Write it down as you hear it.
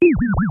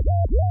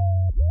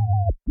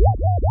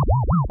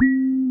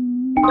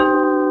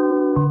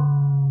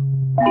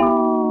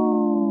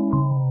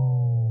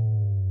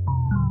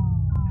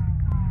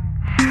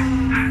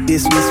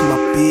dismiss my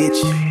bitch.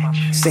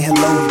 Say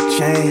hello to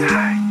Jane.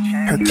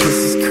 Her kiss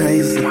is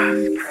crazy,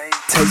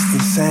 taste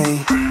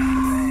insane.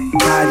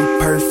 Body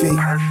perfect,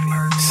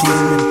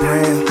 slim and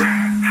brown.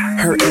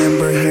 Her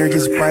amber hair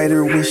gets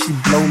brighter when she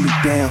blow me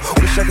down.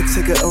 Wish I could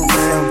take her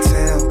around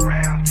town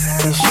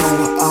and show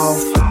her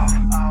off.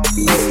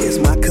 Yeah, it's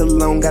my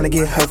cologne, gotta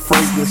get her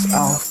fragrance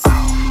off.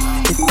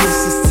 If this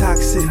is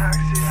toxic,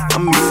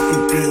 I'm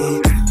meeting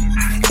big.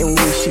 And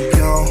when she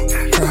gone,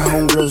 her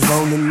homegirls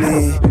rolling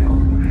in.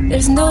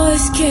 There's no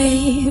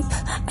escape,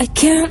 I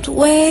can't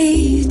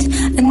wait.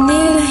 I need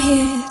a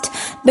hit,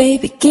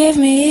 baby give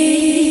me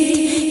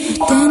it.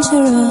 You're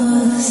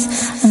dangerous,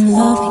 I'm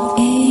loving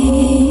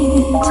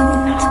it.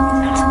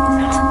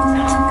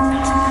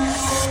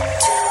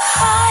 Too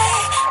high,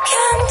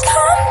 can't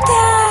come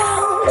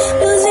down.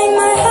 Losing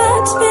my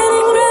head,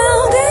 spinning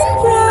round and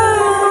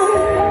round.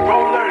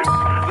 Roller,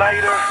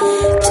 lighter.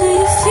 Do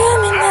you feel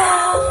me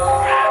now?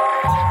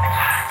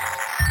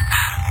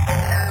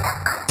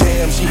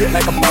 She hit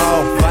like a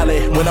ball,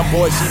 volley. When I'm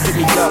bored, she pick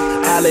me up,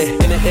 alley.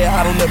 In the air,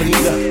 I don't never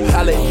need a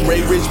pallet.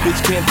 Ray rich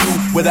bitch can't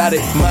do without it.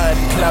 Mind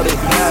clouded,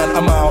 nine,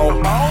 I'm on.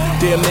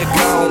 Damn, that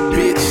gone,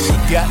 bitch. She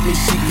got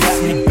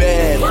me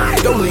bad.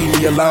 Don't leave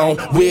me alone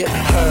with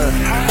her.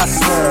 I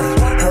swear,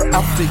 her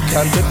outfit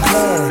kinda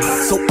curve.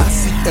 So I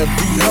see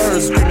every her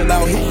screaming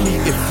out, hit me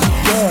if you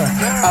dare.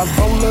 I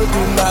roll her,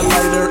 then I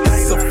light her.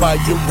 It's a fire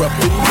up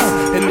in her.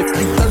 And if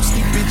you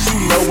thirsty, bitch, you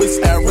know it's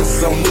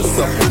Arizona's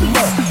up in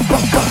her.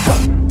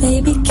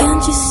 Baby,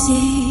 can't you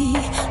see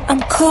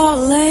I'm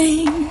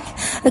calling?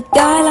 A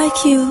guy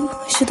like you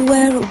should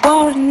wear a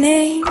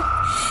warning.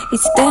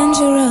 It's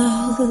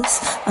dangerous,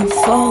 I'm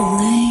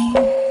falling.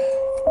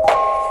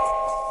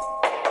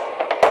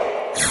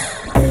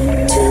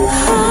 Too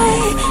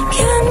high,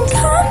 can't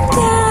come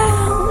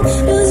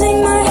down. Losing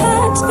my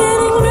head,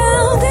 spinning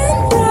round and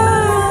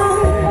round.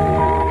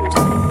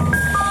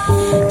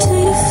 Do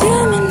you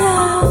feel me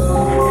now?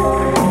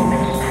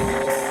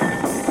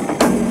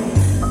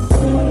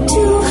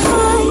 Too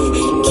high,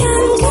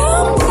 can't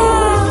come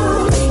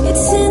down.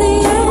 It's in the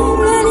air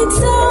and it's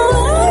all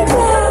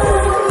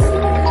around.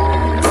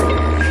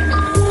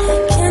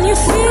 Can you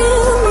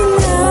feel me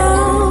now?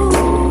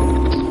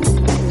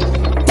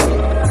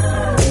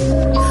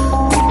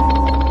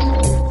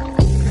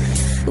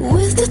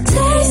 With the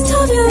taste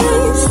of your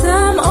lips,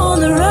 I'm on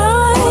the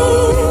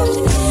ride.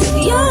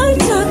 You're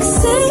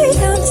toxic,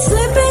 I'm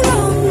slipping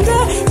on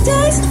the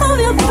taste of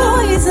your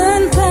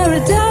poison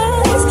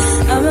paradise.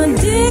 I'm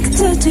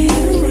addicted to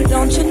you,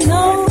 don't you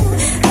know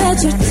that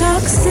you're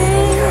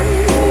toxic?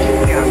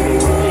 Got me,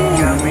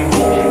 got me,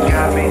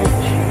 got me, got me,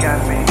 got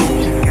me,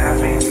 got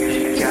me,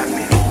 got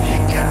me,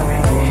 got me,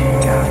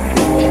 got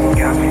me,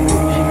 got me,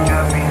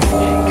 got me,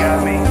 got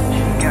me,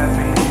 got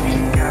me,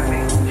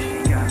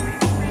 got me.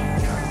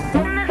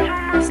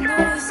 There's no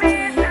escape.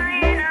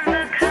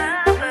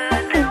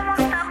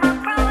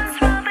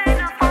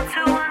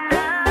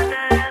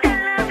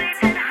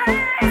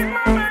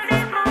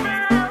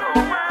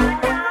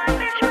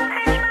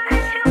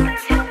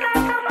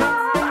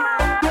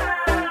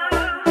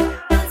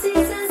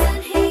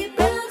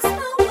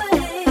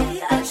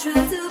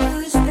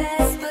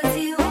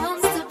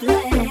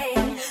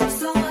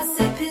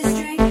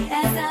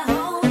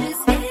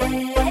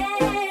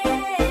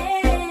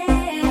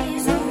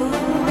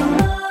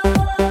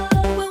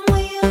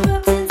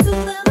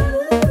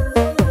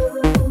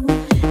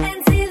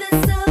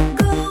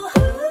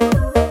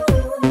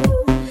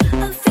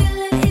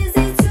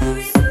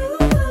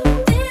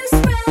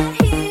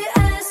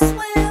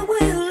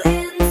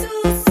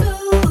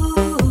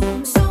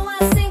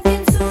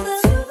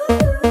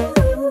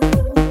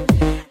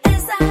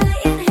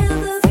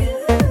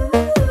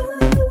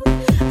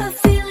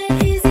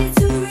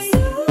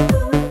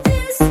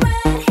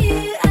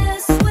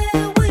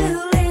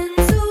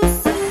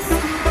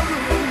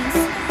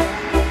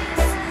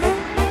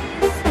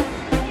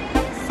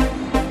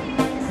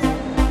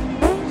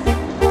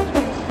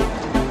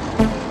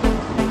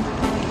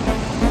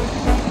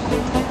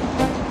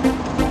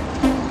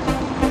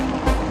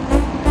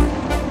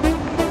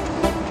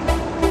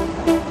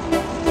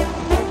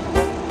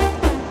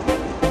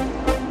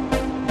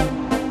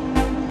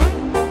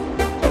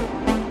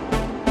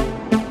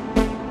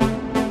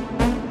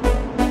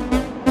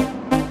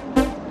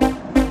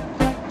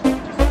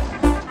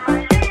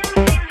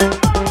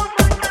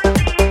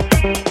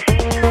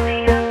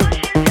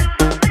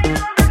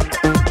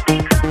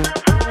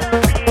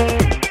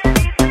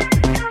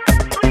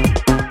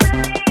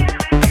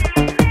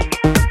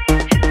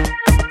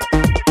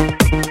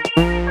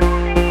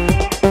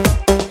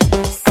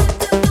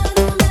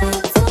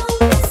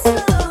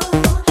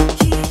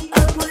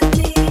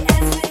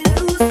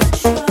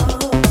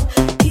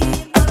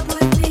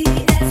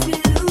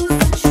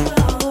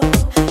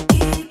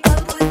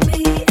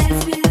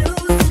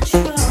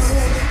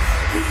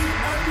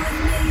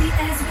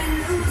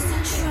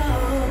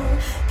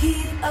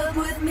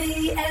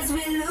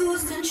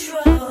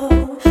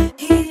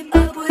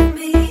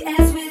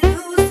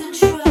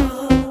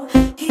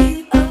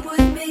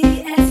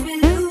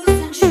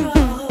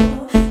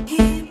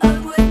 Keep up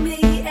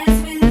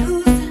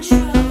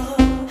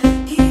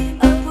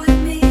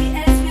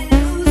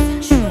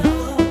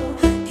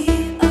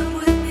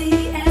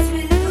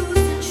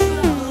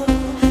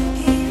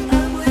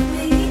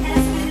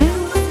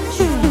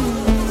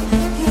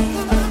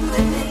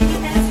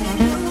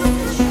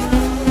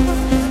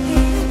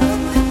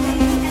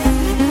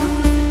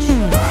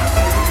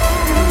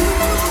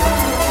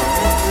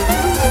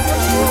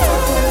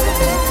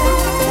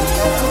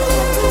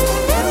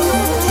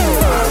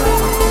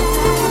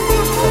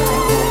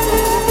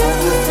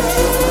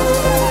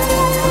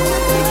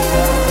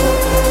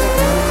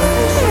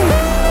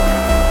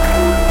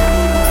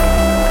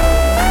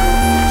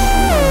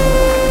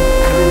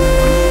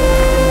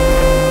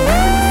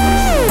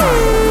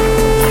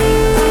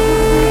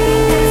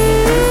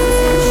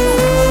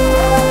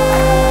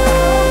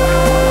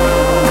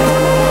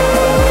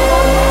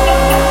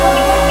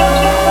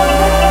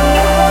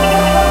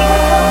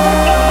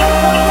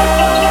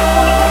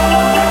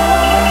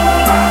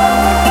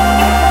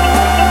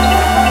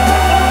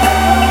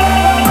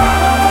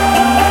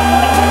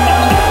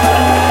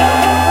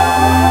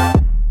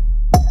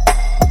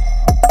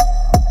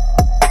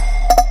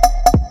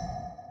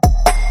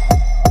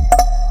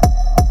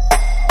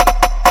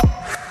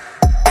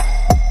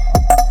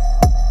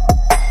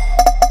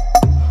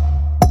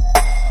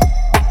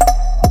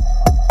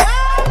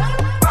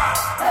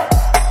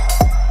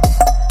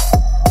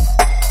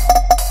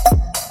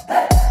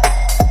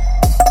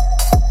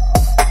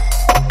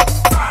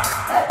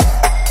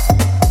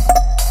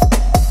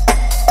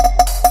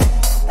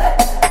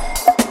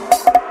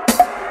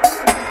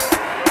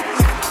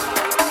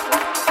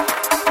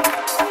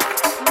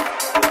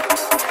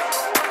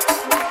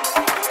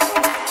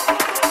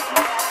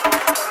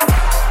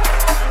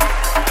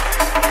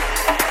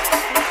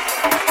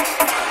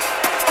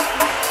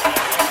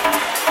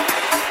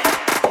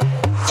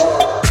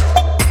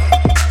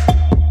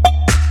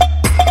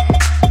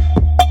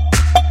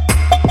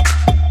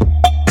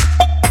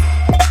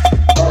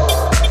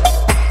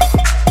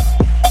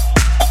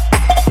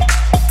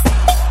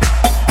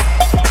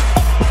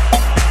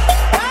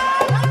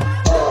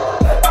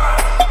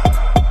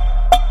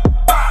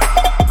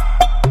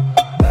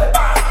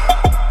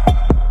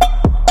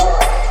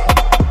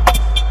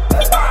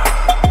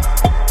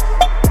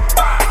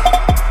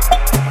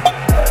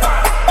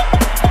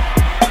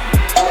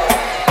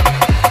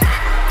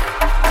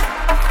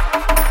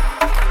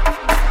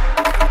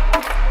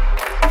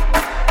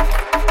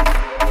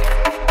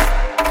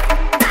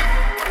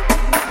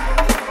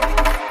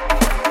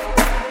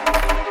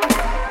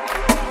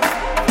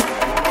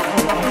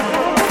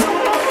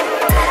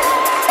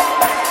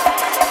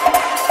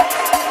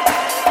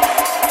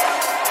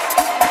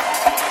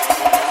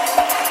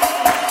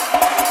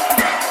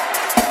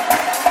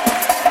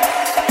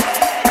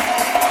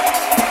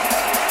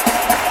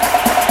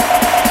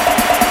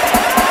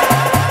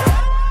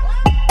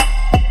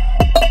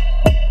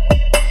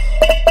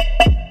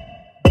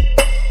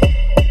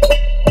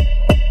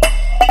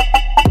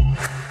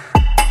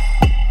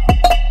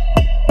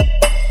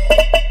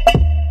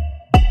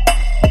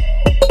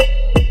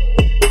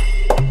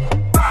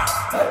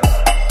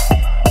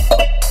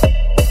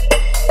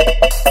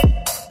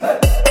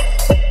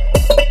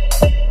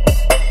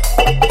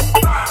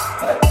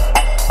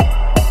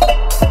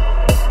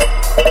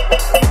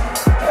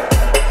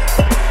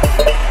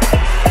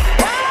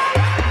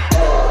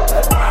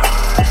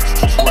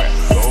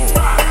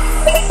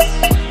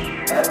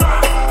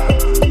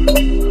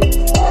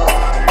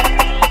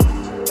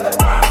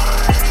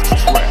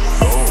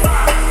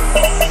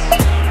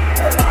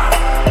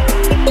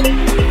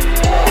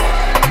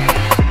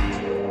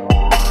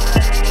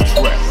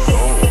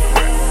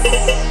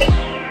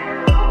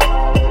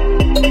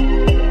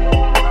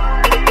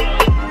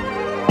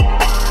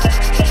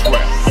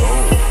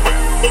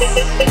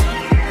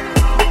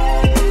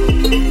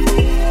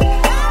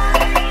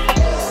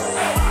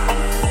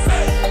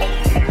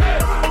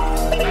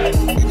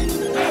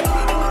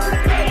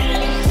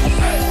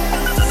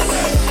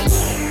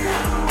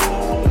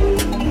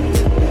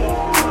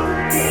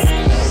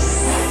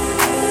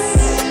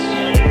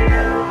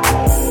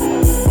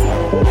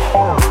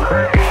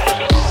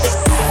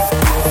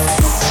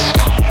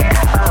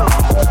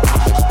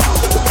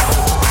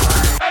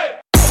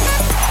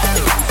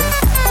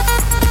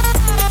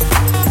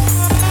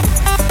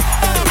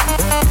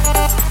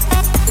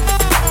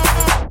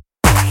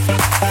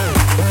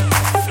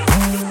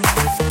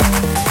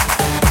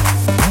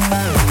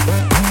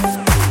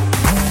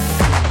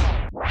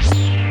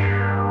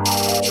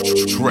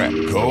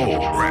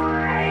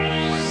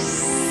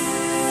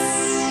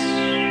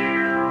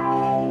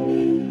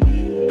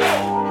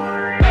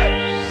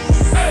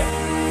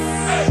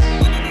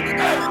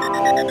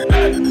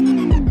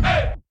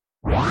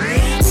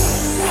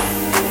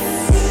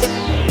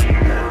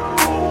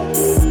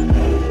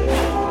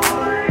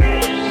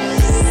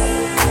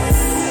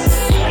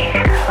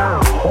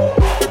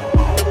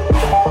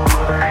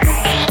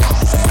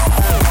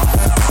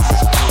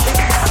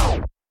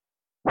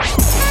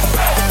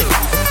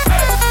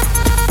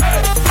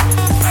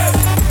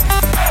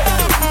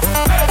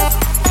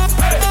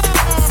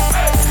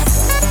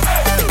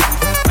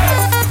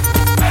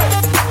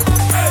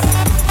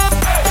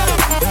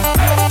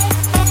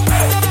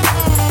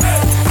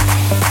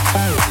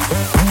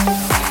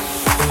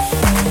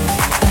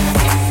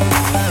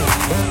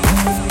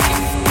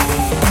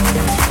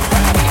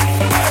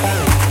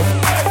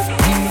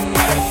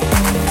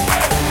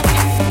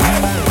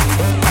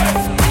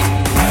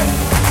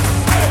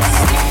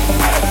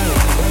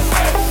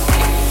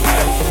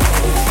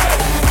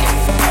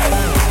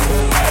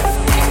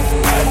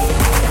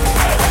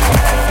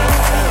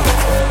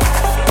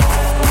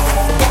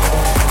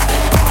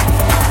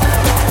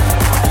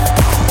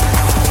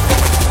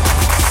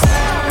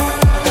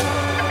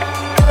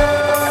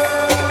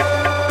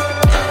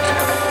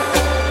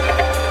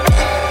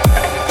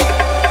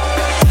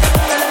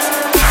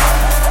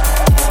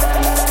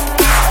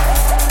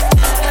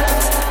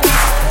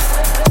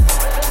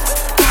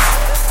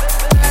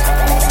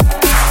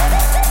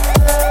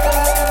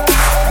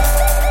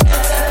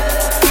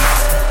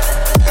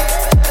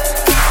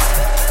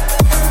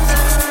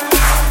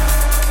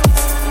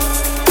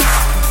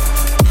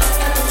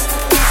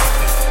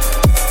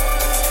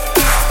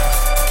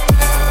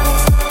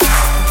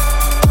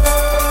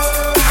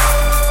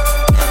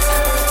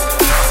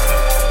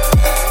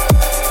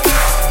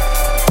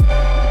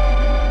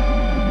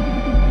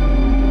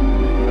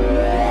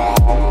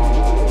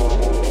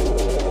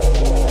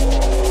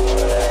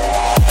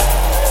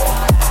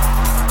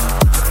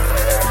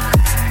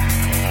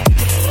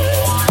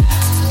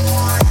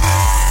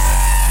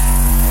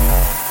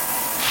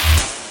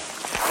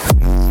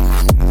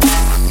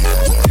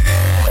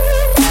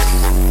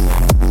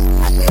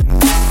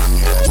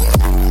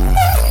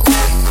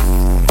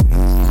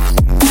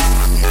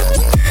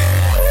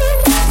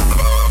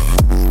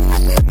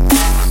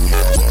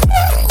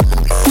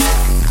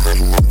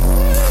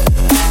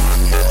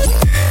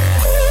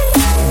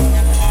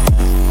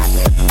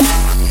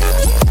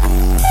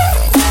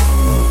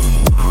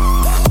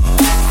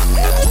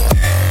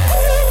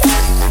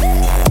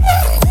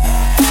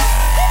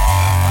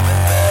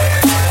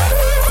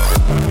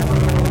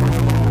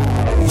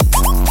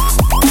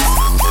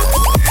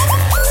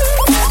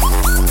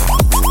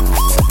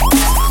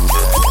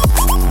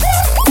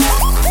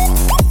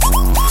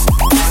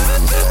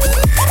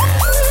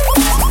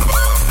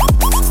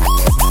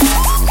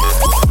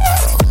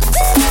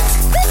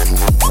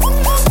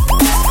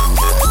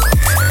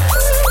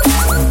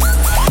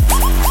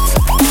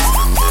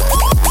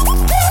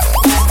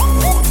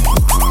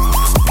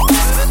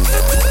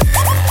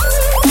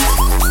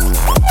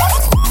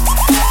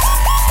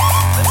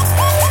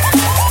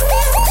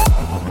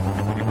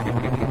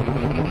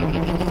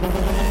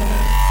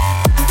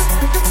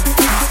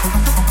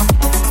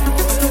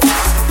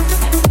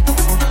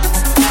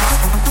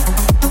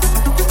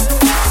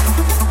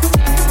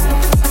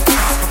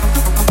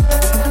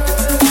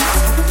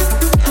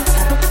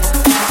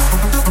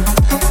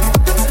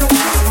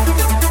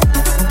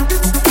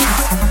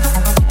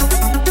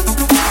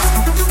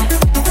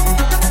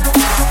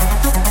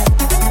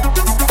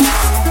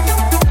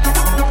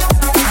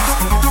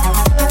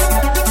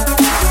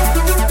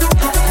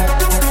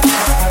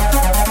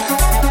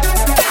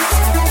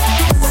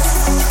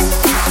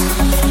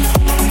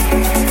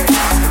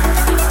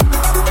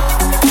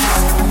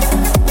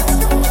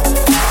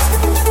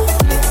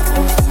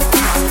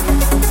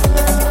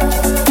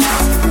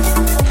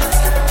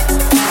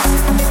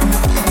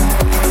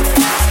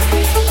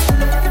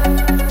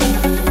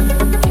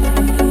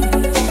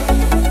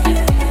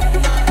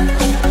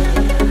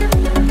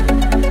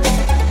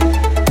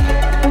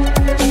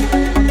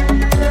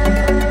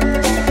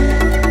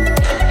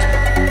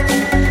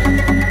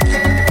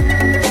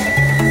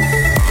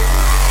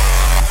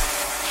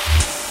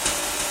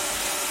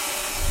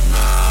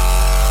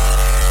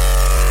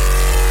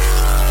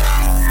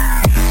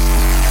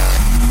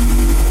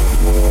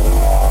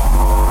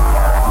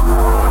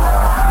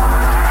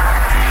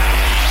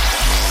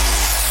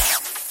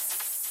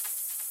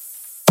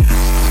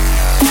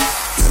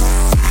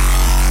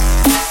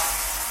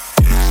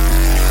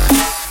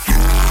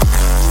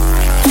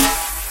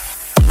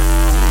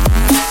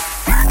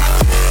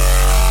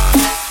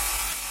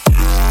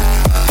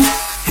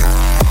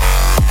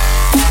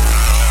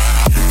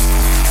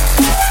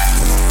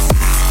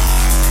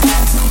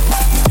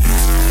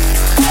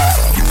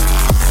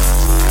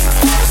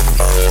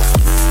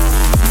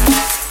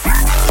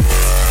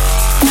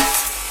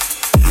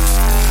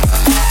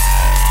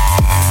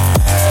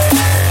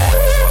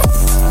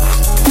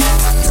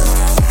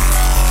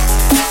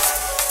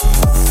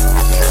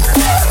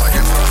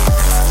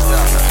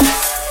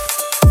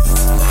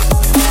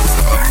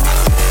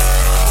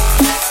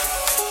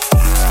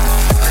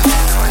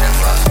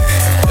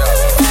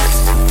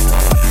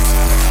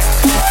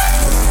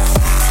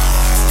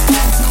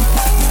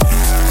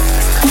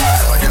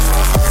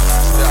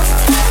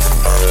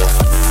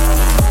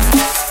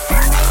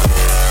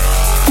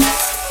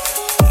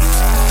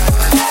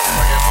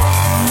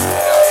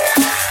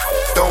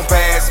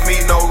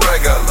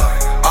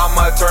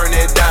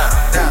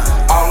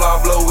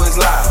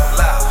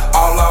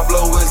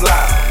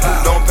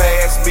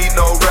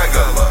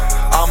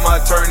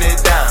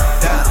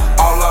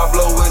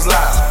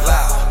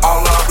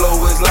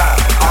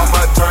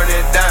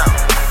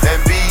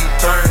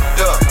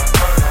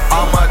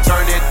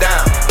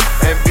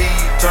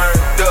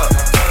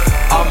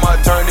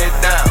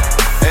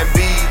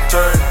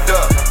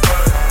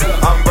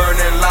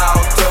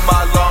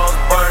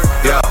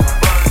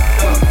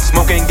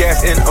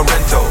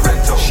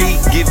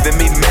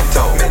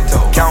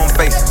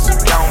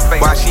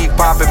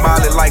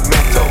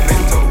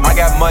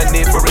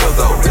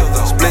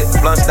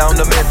down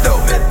the middle.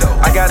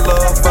 I got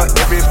love for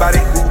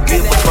everybody who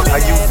give a fuck how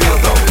you feel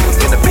though.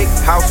 In a big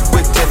house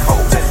with 10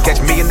 hoes,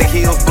 catch me in the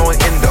hills blowing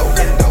endo.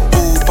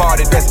 Pool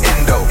party, that's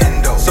endo.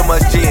 So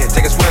much gin,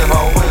 take a swim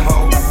hole.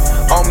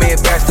 On me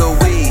and pass the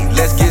weed,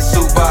 let's get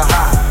super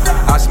high.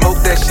 I smoke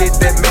that shit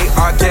that made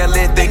R.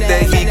 Kelly think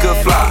that he could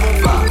fly.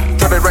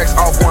 Turn the racks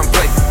off one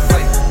plate,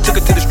 took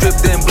it to the strip,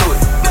 then blew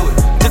it.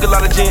 Took a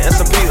lot of gin and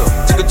some pills,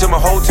 took it to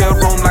my hotel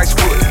room like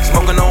Squid.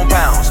 Smoking on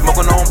pounds,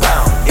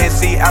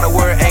 NC out of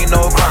word ain't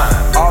no crime.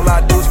 All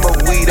I do is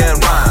smoke weed and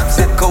rhyme.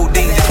 Sip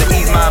codeine just to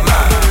ease my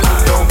mind.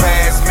 Don't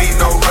pass me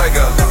no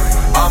regular,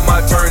 I'ma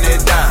turn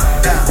it down.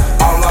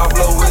 All I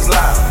blow is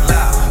loud,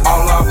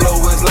 all I blow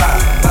is loud.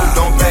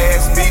 Don't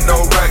pass me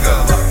no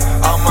regular,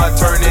 I'ma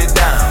turn it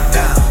down.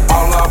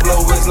 All I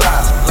blow is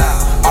loud,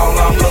 all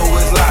I blow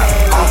is loud.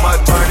 I'ma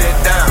turn it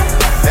down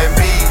and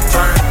be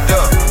turned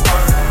up.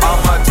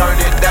 I'ma turn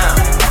it down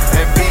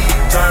and be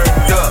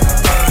turned up.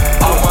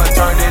 I'ma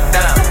turn it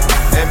down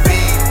and be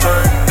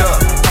turned up.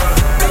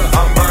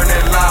 I'm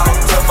burning loud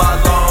till my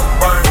lungs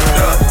burned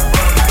up.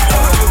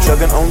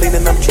 Chugging on lean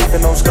and I'm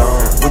tripping on scum.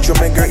 With your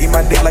man girl, eat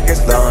my dick like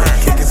it's done.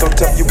 Kicking so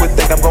tough you would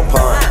think I'm gon'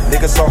 punt.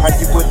 Niggas so high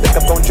you would think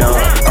I'm gon' jump.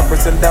 I'm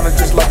pressing down it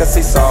just like a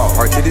seesaw.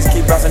 Her titties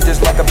keep bouncing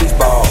just like a beach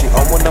ball. She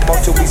on one of them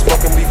till we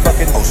smoking, we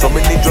fucking. Oh, so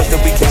many drugs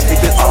that we can't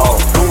sleep it all.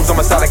 Goons on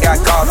my side, I got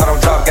cars, I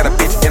don't drive. Got a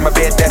bitch in my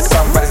bed, that's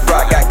somebody's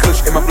bride. Got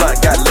kush in my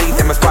blunt, got lean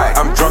in my sprite.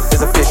 I'm drunk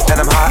as a fish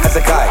and I'm high as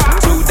a kite.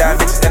 Two dime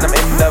bitches and I'm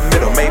in the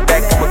middle. Made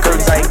back on my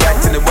curtains, I ain't got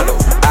tinted window.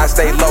 I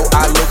stay low,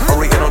 I look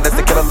original. That's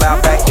the killer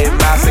loud back in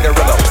my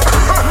cigarillo.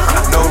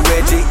 No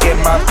Reggie in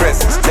my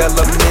presence, tell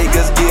them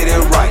niggas get it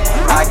right.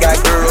 I got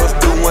girls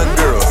doing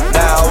girls,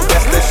 now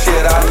that's the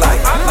shit I like.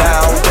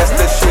 Now that's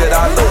the shit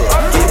I love.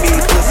 Give me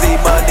pussy,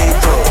 money,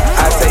 drugs.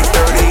 I take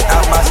 30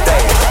 out my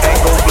stash, ain't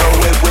gon' blow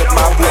it with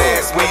my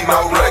blast. We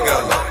no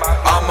regular,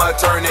 I'ma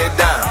turn it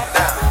down.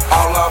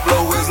 All I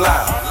blow is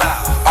loud,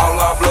 all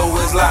I blow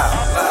is loud.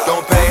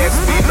 Don't pass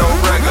me no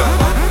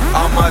regular,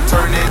 I'ma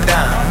turn it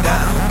down.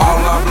 All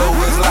I blow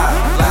is loud,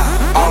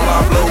 all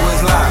I blow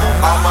is loud.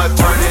 I'ma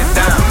turn it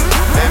down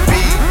and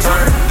be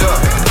turned up.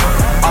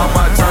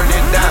 I'ma turn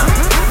it down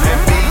and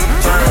be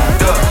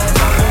turned up.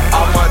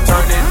 I'ma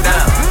turn it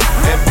down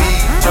and be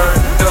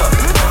turned up.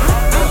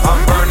 I'm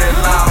burning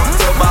loud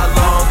till my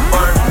lungs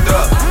burned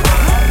up.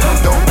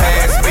 Don't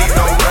pass me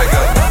no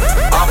regular,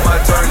 I'ma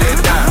turn it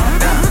down.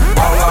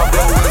 All I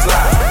blow is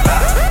loud,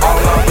 all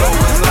I blow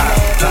is loud.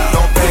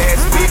 Don't pass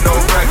me no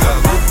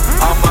regular,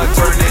 I'ma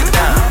turn it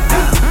down.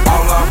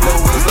 All I blow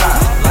is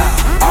loud,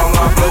 all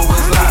I blow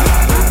is loud.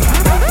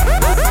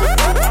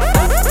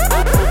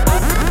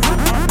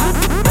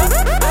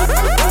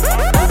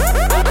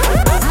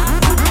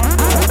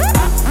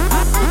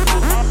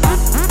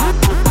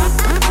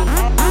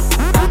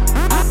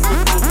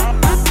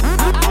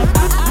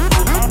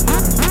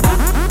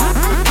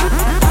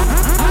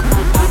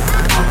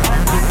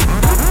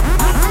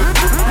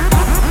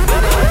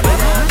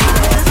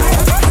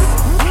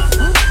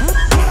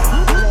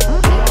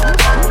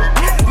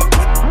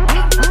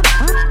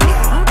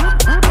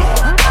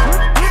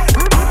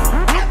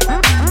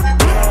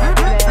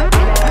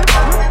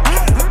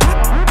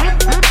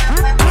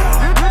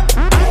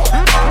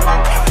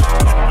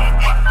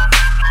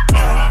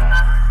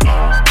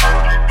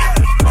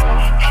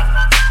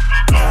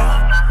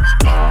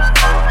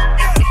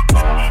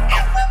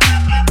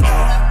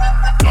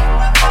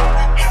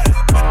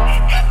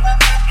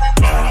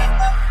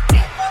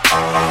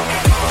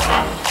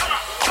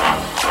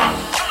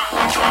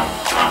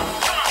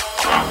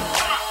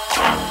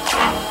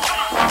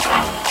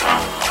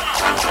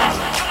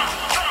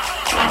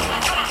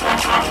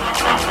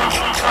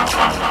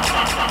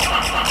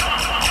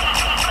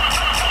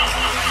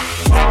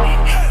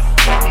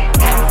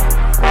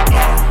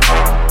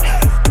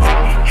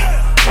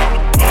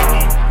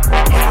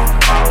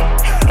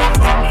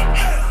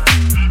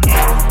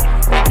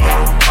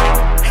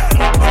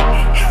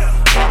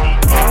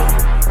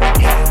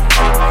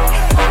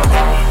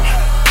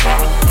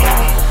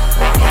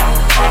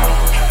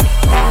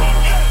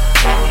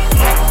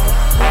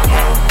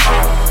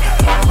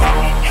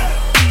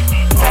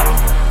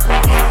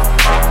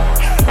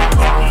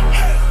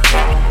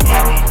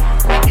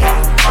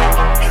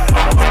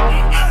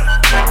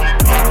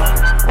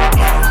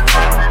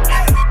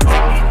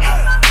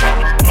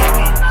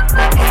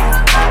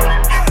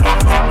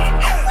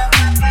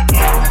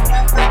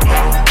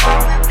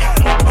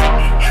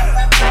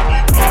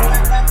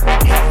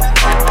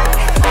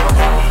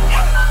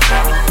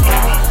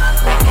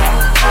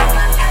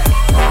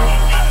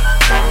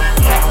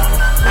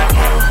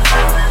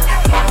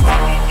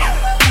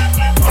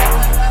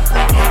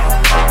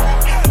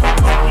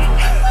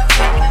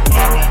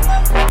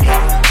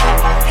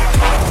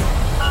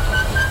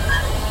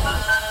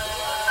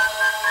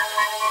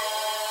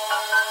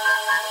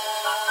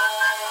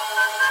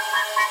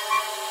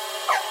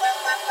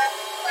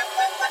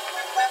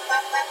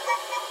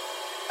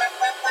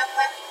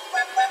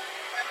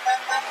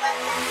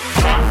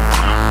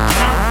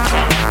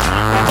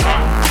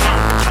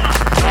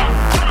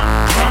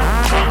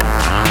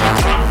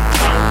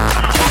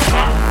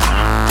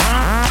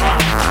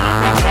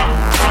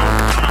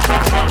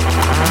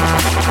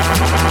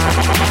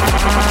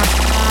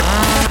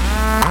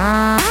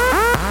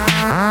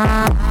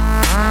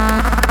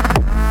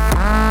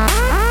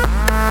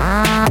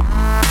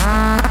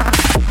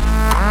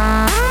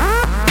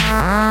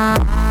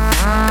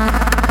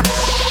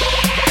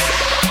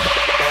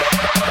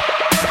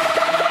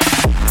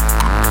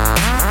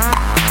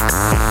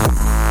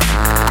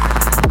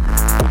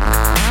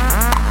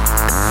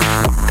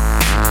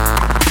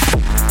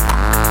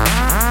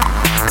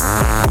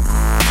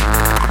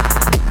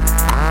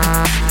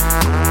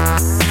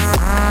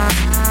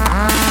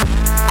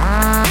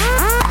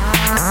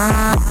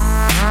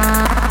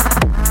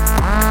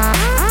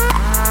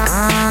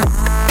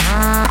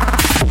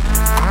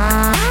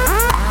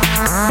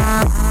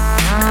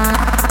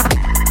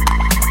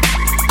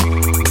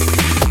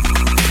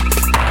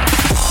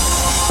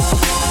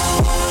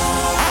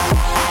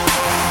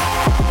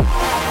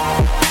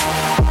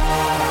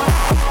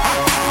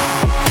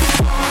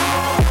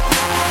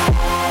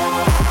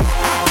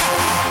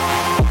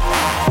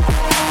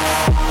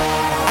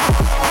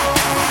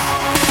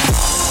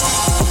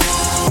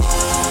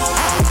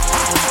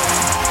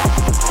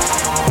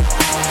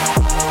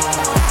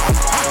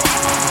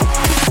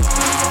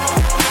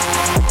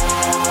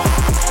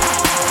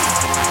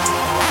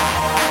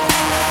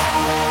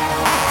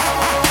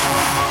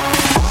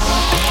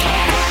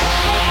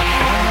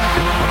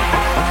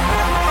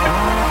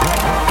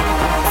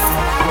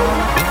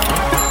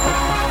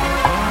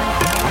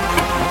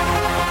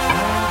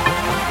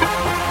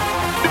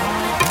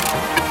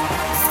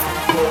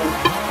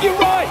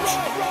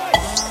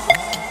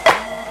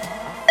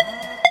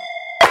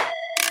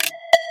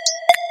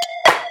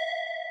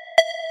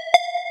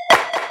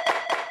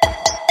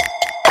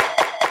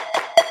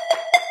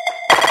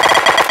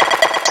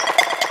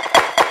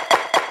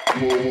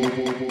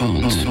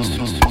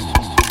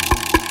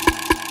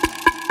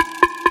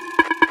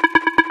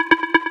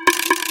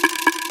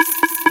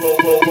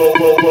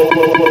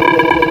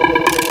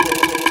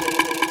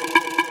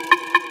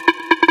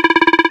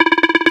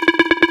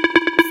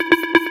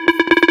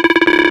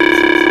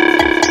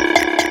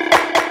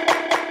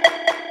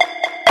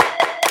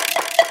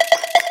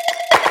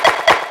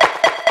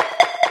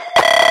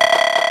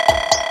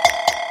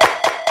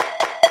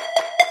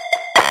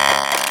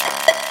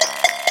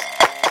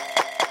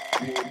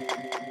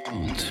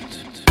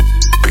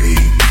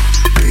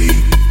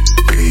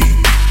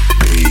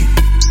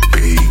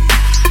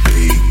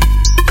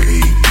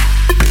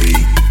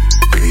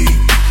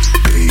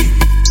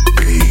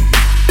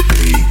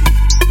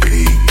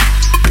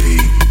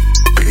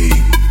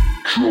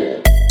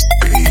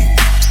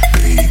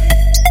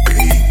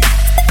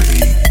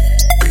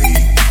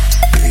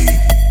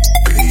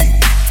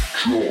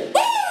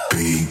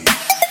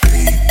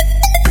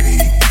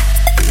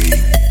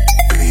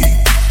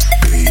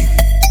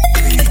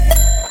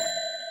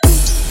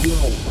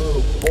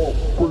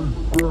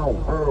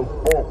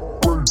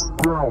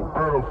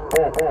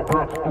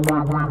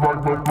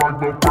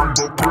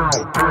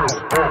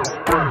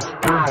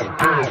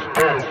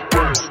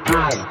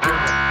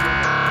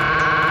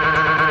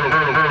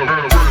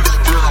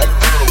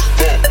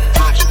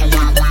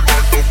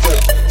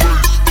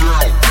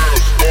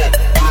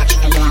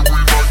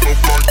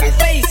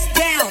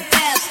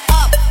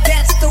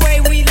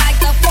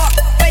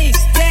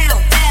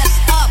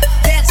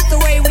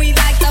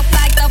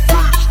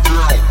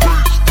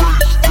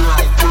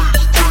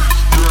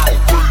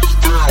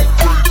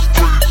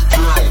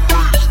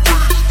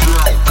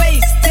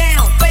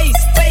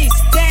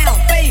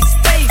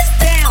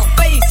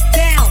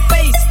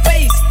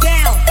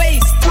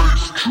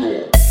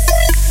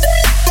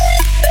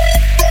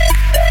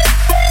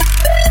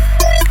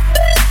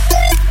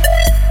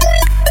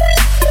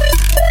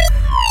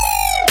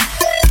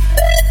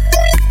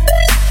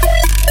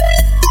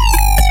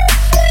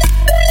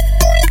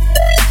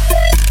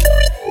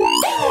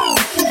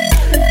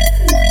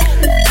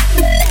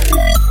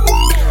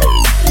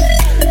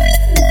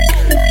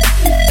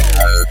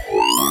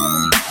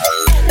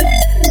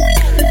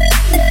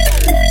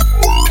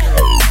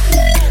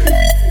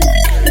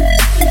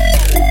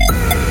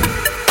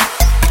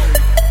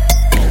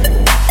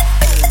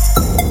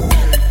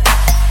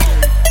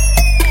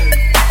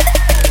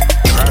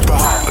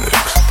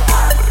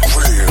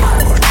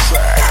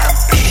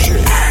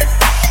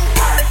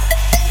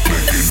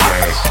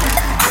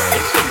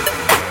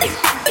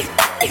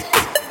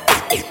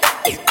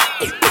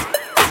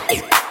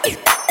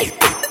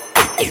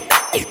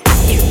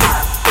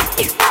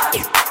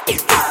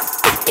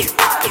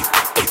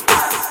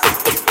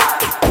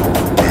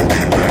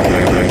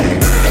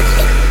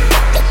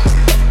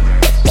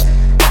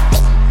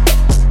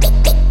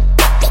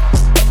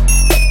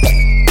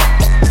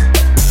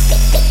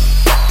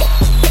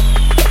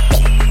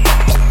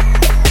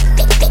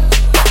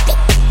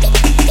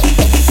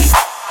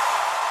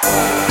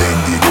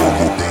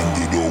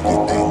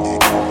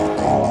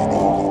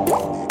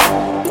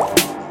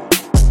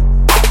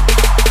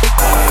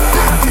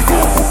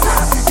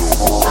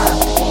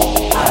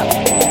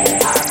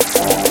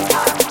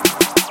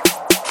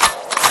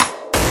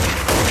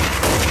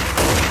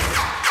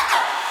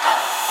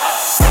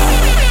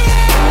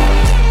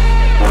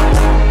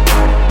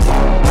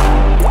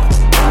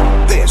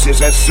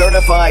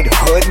 certified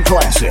hood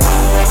classic.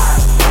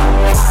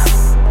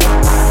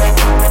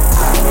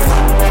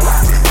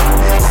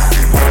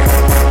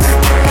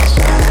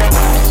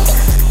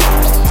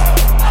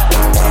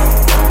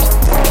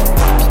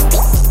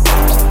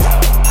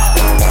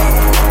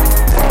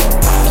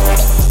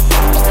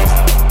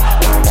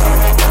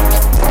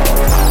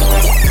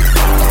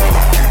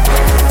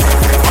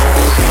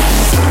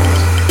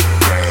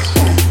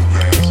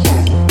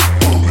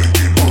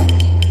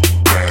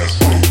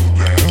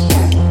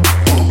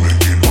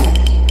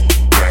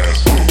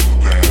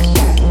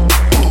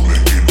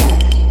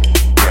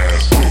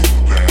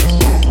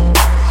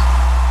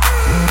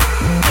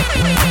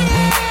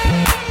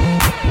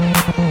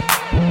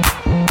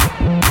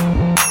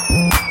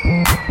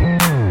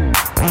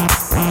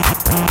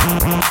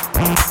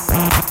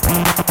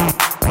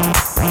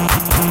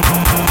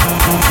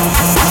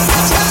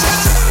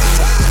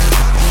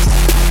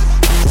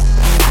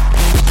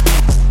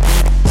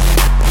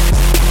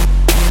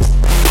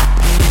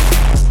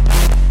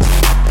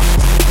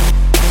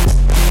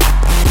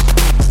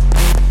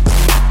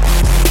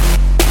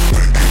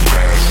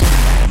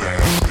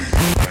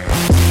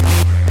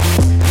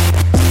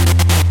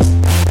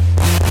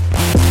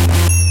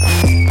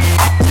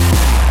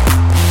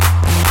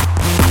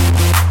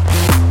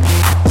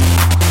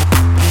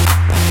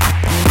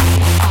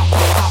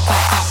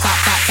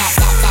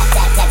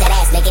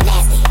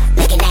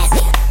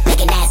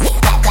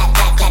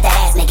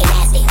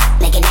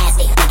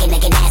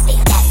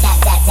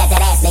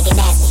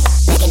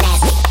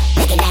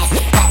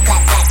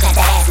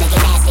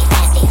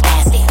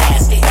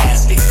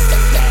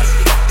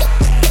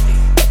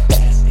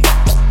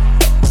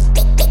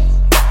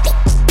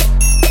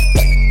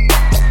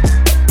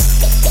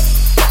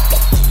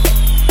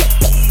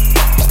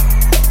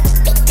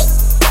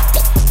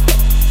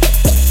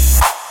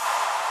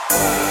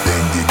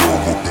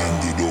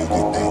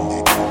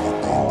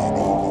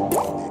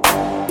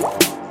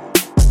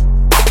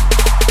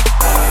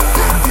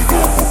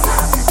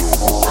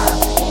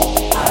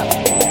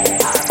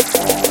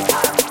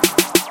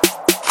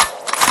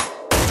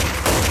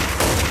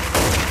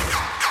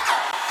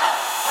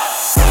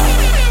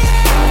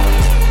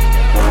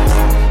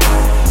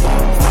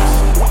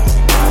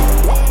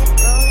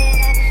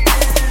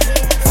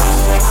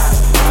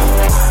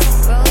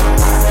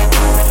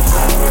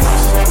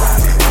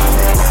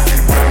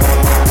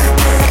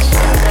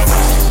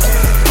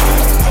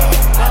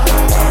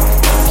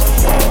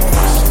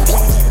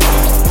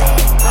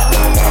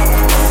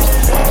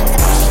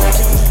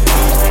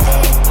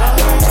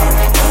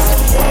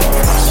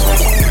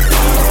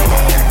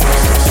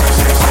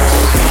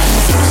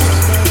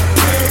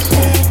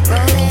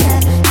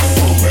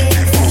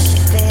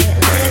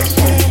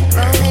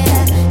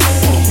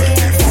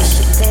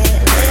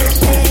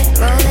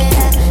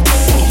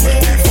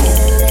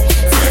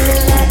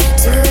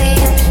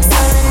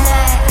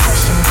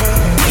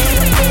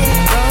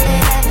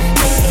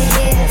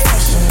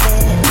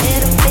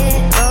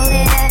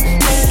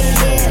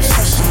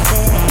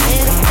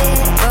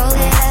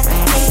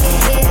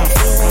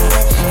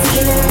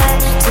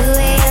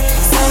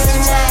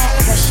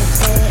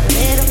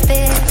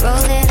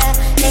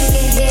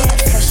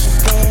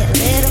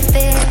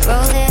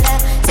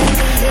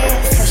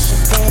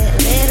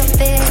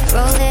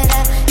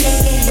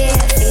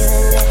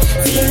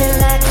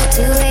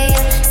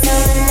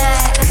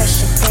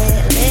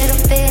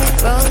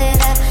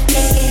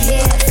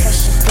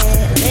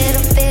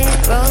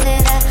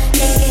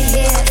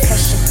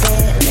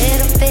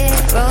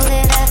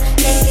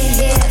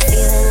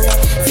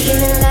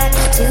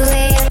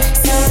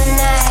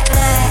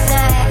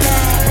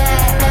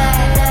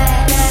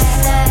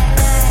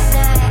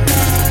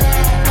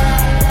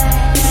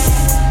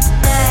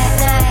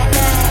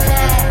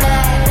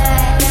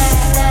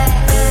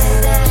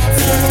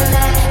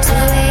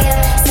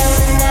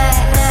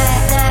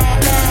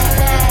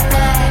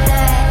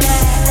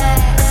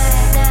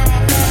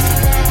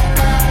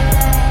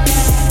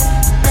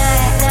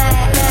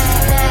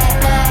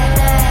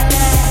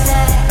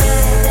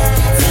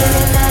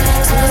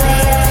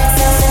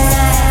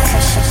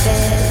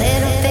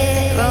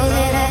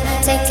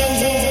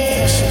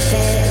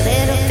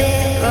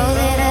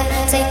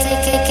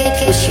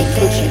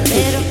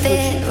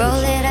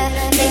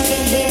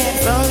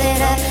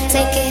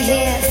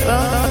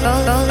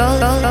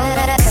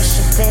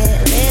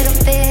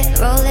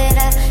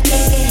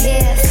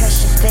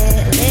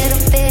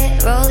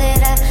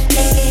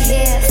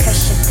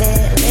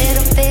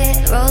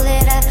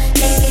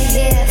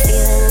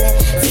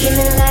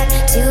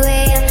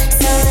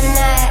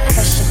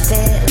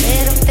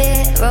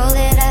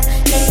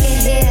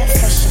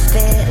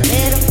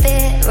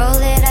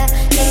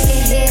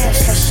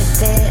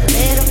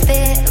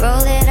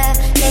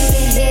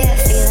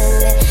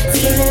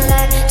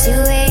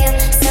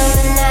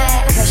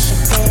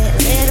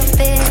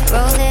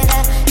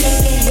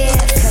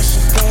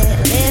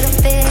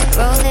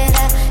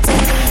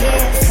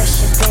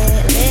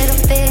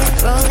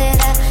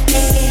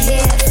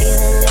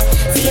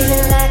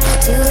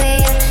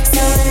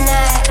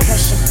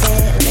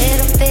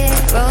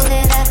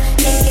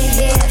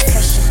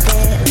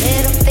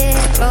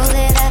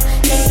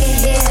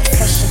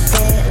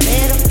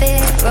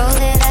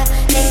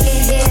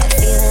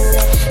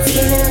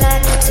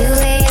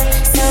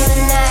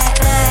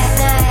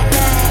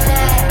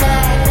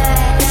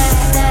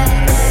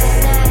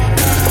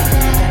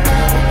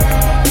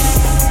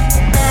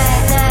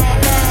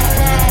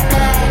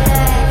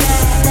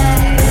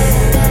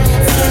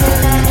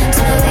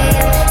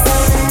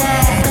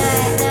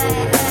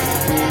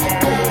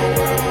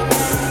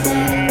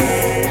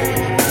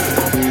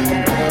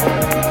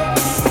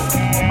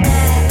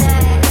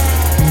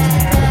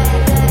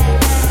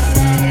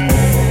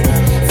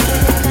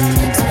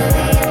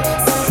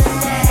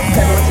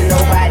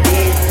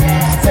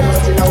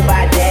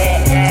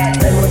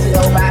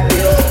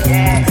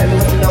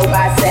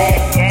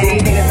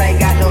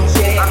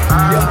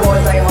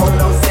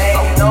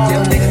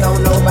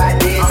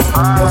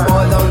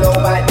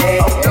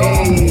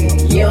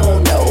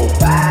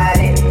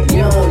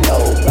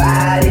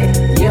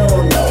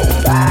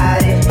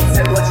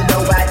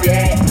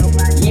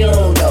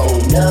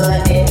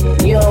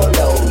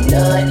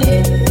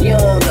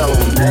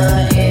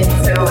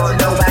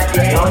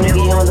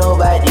 know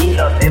about these.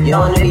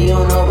 Young nigga, you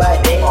don't know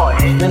about that.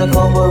 Spin a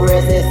couple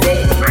rest and set.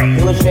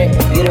 Do a trick,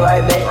 get it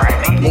right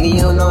back. Nigga,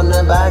 you don't know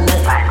nothing about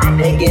nothing.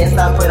 They get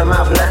stop putting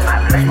my blood.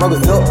 Smoke a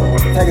sip,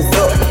 take a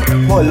sip,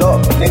 pull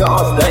up, nigga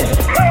on stunning.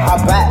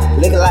 Hop back,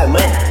 looking like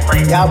money.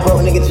 Y'all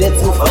broke nigga just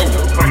too funny.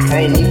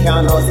 Ain't even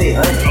count no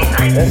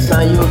 600. That's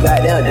time you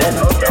goddamn done.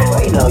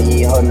 Well, you know you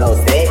ain't hold no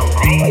stick.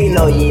 Well, you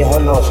know you ain't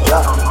hold no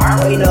strap.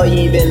 Well, you know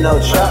you ain't been no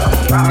truck.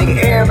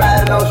 Nigga,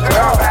 everybody know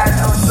strap.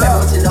 Tell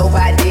me what you know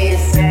about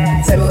this.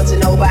 Tell me what you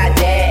know about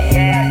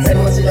that. Tell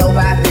me what you know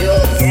about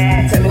bills.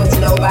 Tell me what you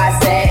know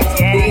about sex.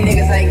 These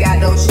niggas ain't got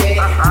no shit.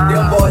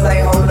 Them boys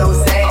ain't hold no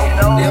sex.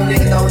 Them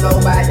niggas don't know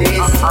about this.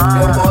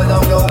 Them boys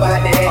don't know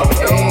about that.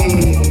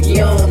 Hey,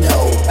 you don't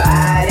know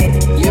about it.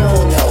 You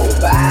don't know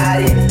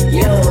about it.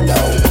 You don't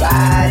know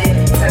about it.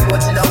 Tell me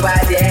what you know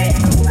about that.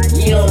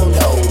 You don't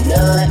know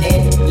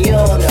nothing. You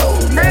don't know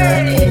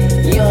nothing.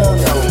 You don't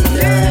know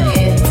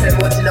nothing. Tell me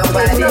what you know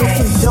about that.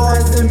 Some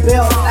joints and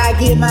belts. I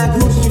get my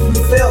Gucci from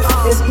Phil.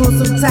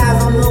 Exclusive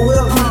ties on the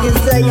wheel. You can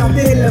say I'm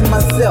feeling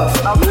myself.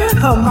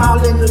 I'm all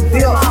in the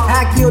bill.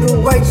 I kill the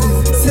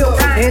waitress tilt.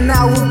 And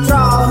I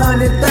withdraw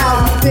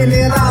 100,000. Spend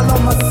it all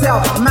on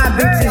myself. My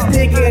bitch is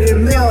thicker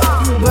than milk,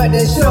 but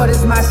the short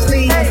is my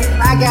sleeve.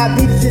 I got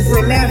bitches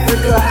in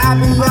Africa. I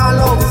be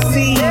all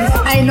overseas.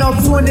 Ain't no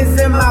 20s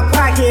in my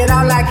pocket.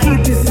 All I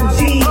keep is some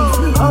G's.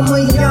 I'm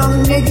a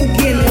young nigga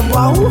getting it.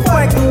 Boy, who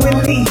fucking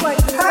with me? Tell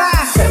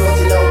me what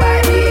you know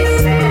about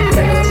this.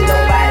 Tell me what you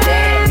know about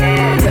that.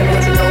 Tell me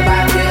what you know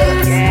about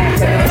bills.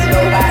 Tell me what you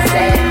know about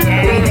sex.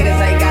 These niggas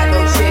ain't got no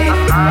shit.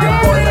 Them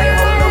boys ain't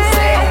hold no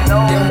sex.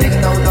 Them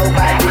niggas don't know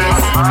about this.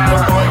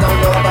 Them boys don't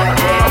know about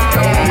that.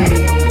 Hey,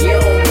 you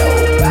don't know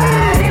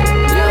about it.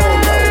 You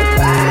don't know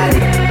about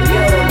it. You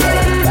don't know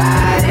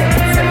about it.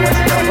 Tell me what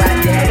you know about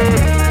that.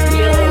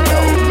 You don't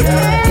know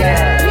nothing.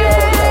 You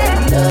don't know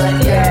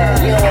nothing.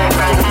 You don't know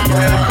nothing.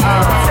 Tell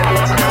me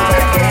what you know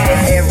about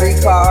that. Every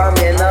car,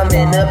 man, I'm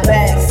in the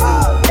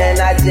backseat. And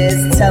I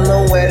just tell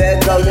them where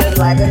to go just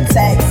like a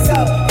taxi.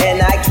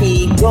 And I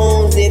keep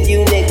goons if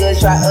you niggas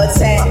try to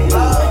attack me.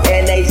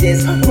 And they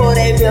just pull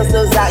their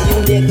pistols out,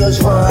 you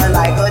niggas run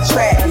like a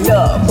track.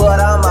 Look, but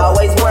I'm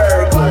always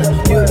working.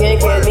 You can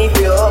catch me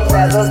built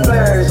as a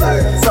splurge.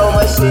 So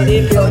much shit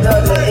it built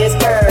up the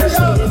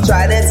excursion.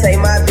 Try to take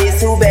my bitch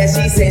too bad,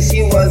 she said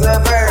she was a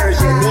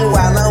virgin.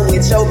 Meanwhile, I'm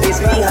with your bitch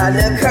behind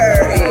the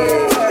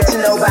curtain. What you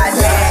know about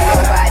that?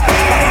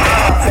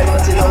 Tell me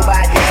what you know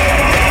about that.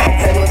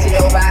 Tell me what you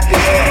know about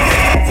bills.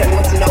 Tell me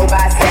what you know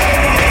about sex.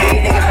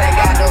 These niggas ain't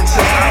got no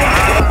shit.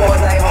 Them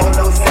boys ain't hold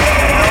no sex.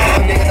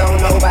 Them niggas don't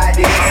know about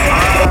this.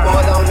 Them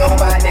boys don't know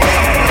about that.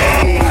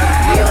 Hey,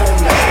 you don't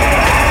know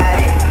about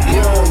it.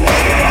 You don't know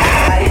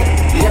about it.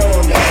 You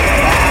don't know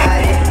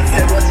about it.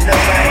 Tell me what you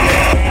know about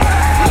that.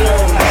 You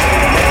don't know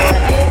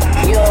nothing.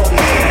 You don't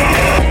know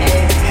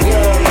nothing. You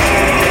don't know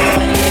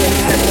nothing.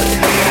 Tell me what you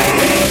know about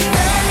that.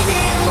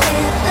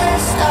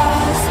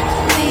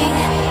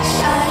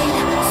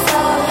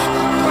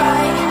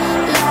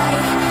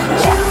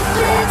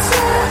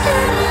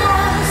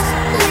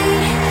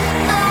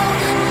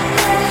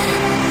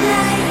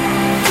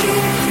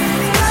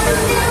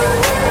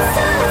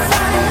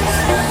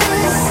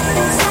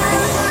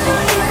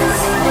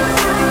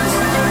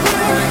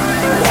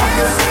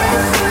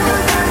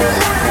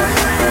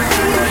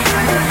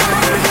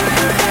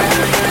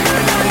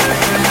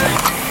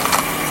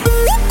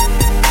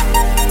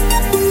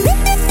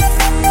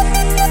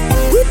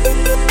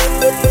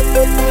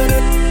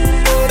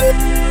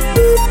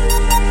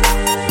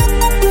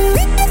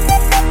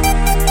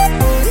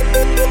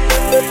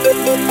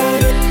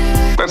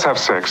 Let's have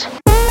sex.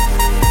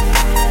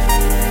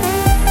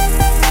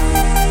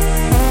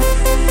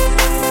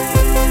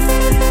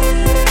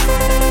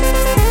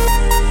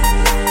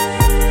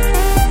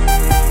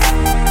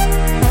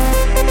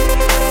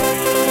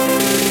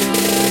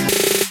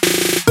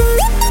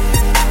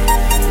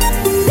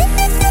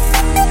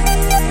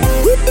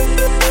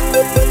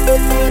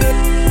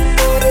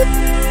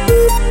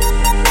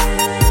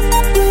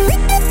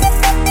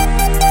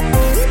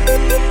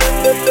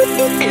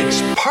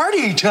 It's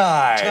party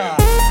time!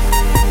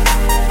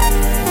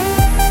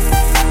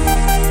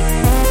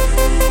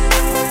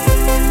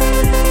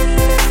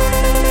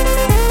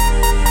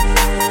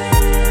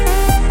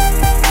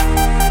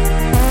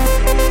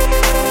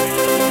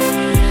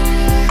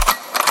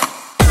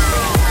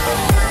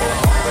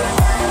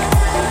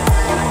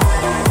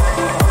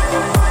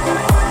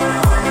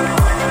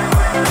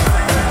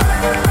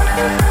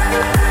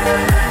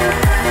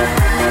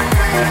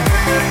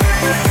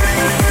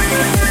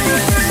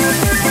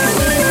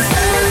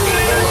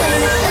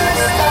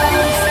 We're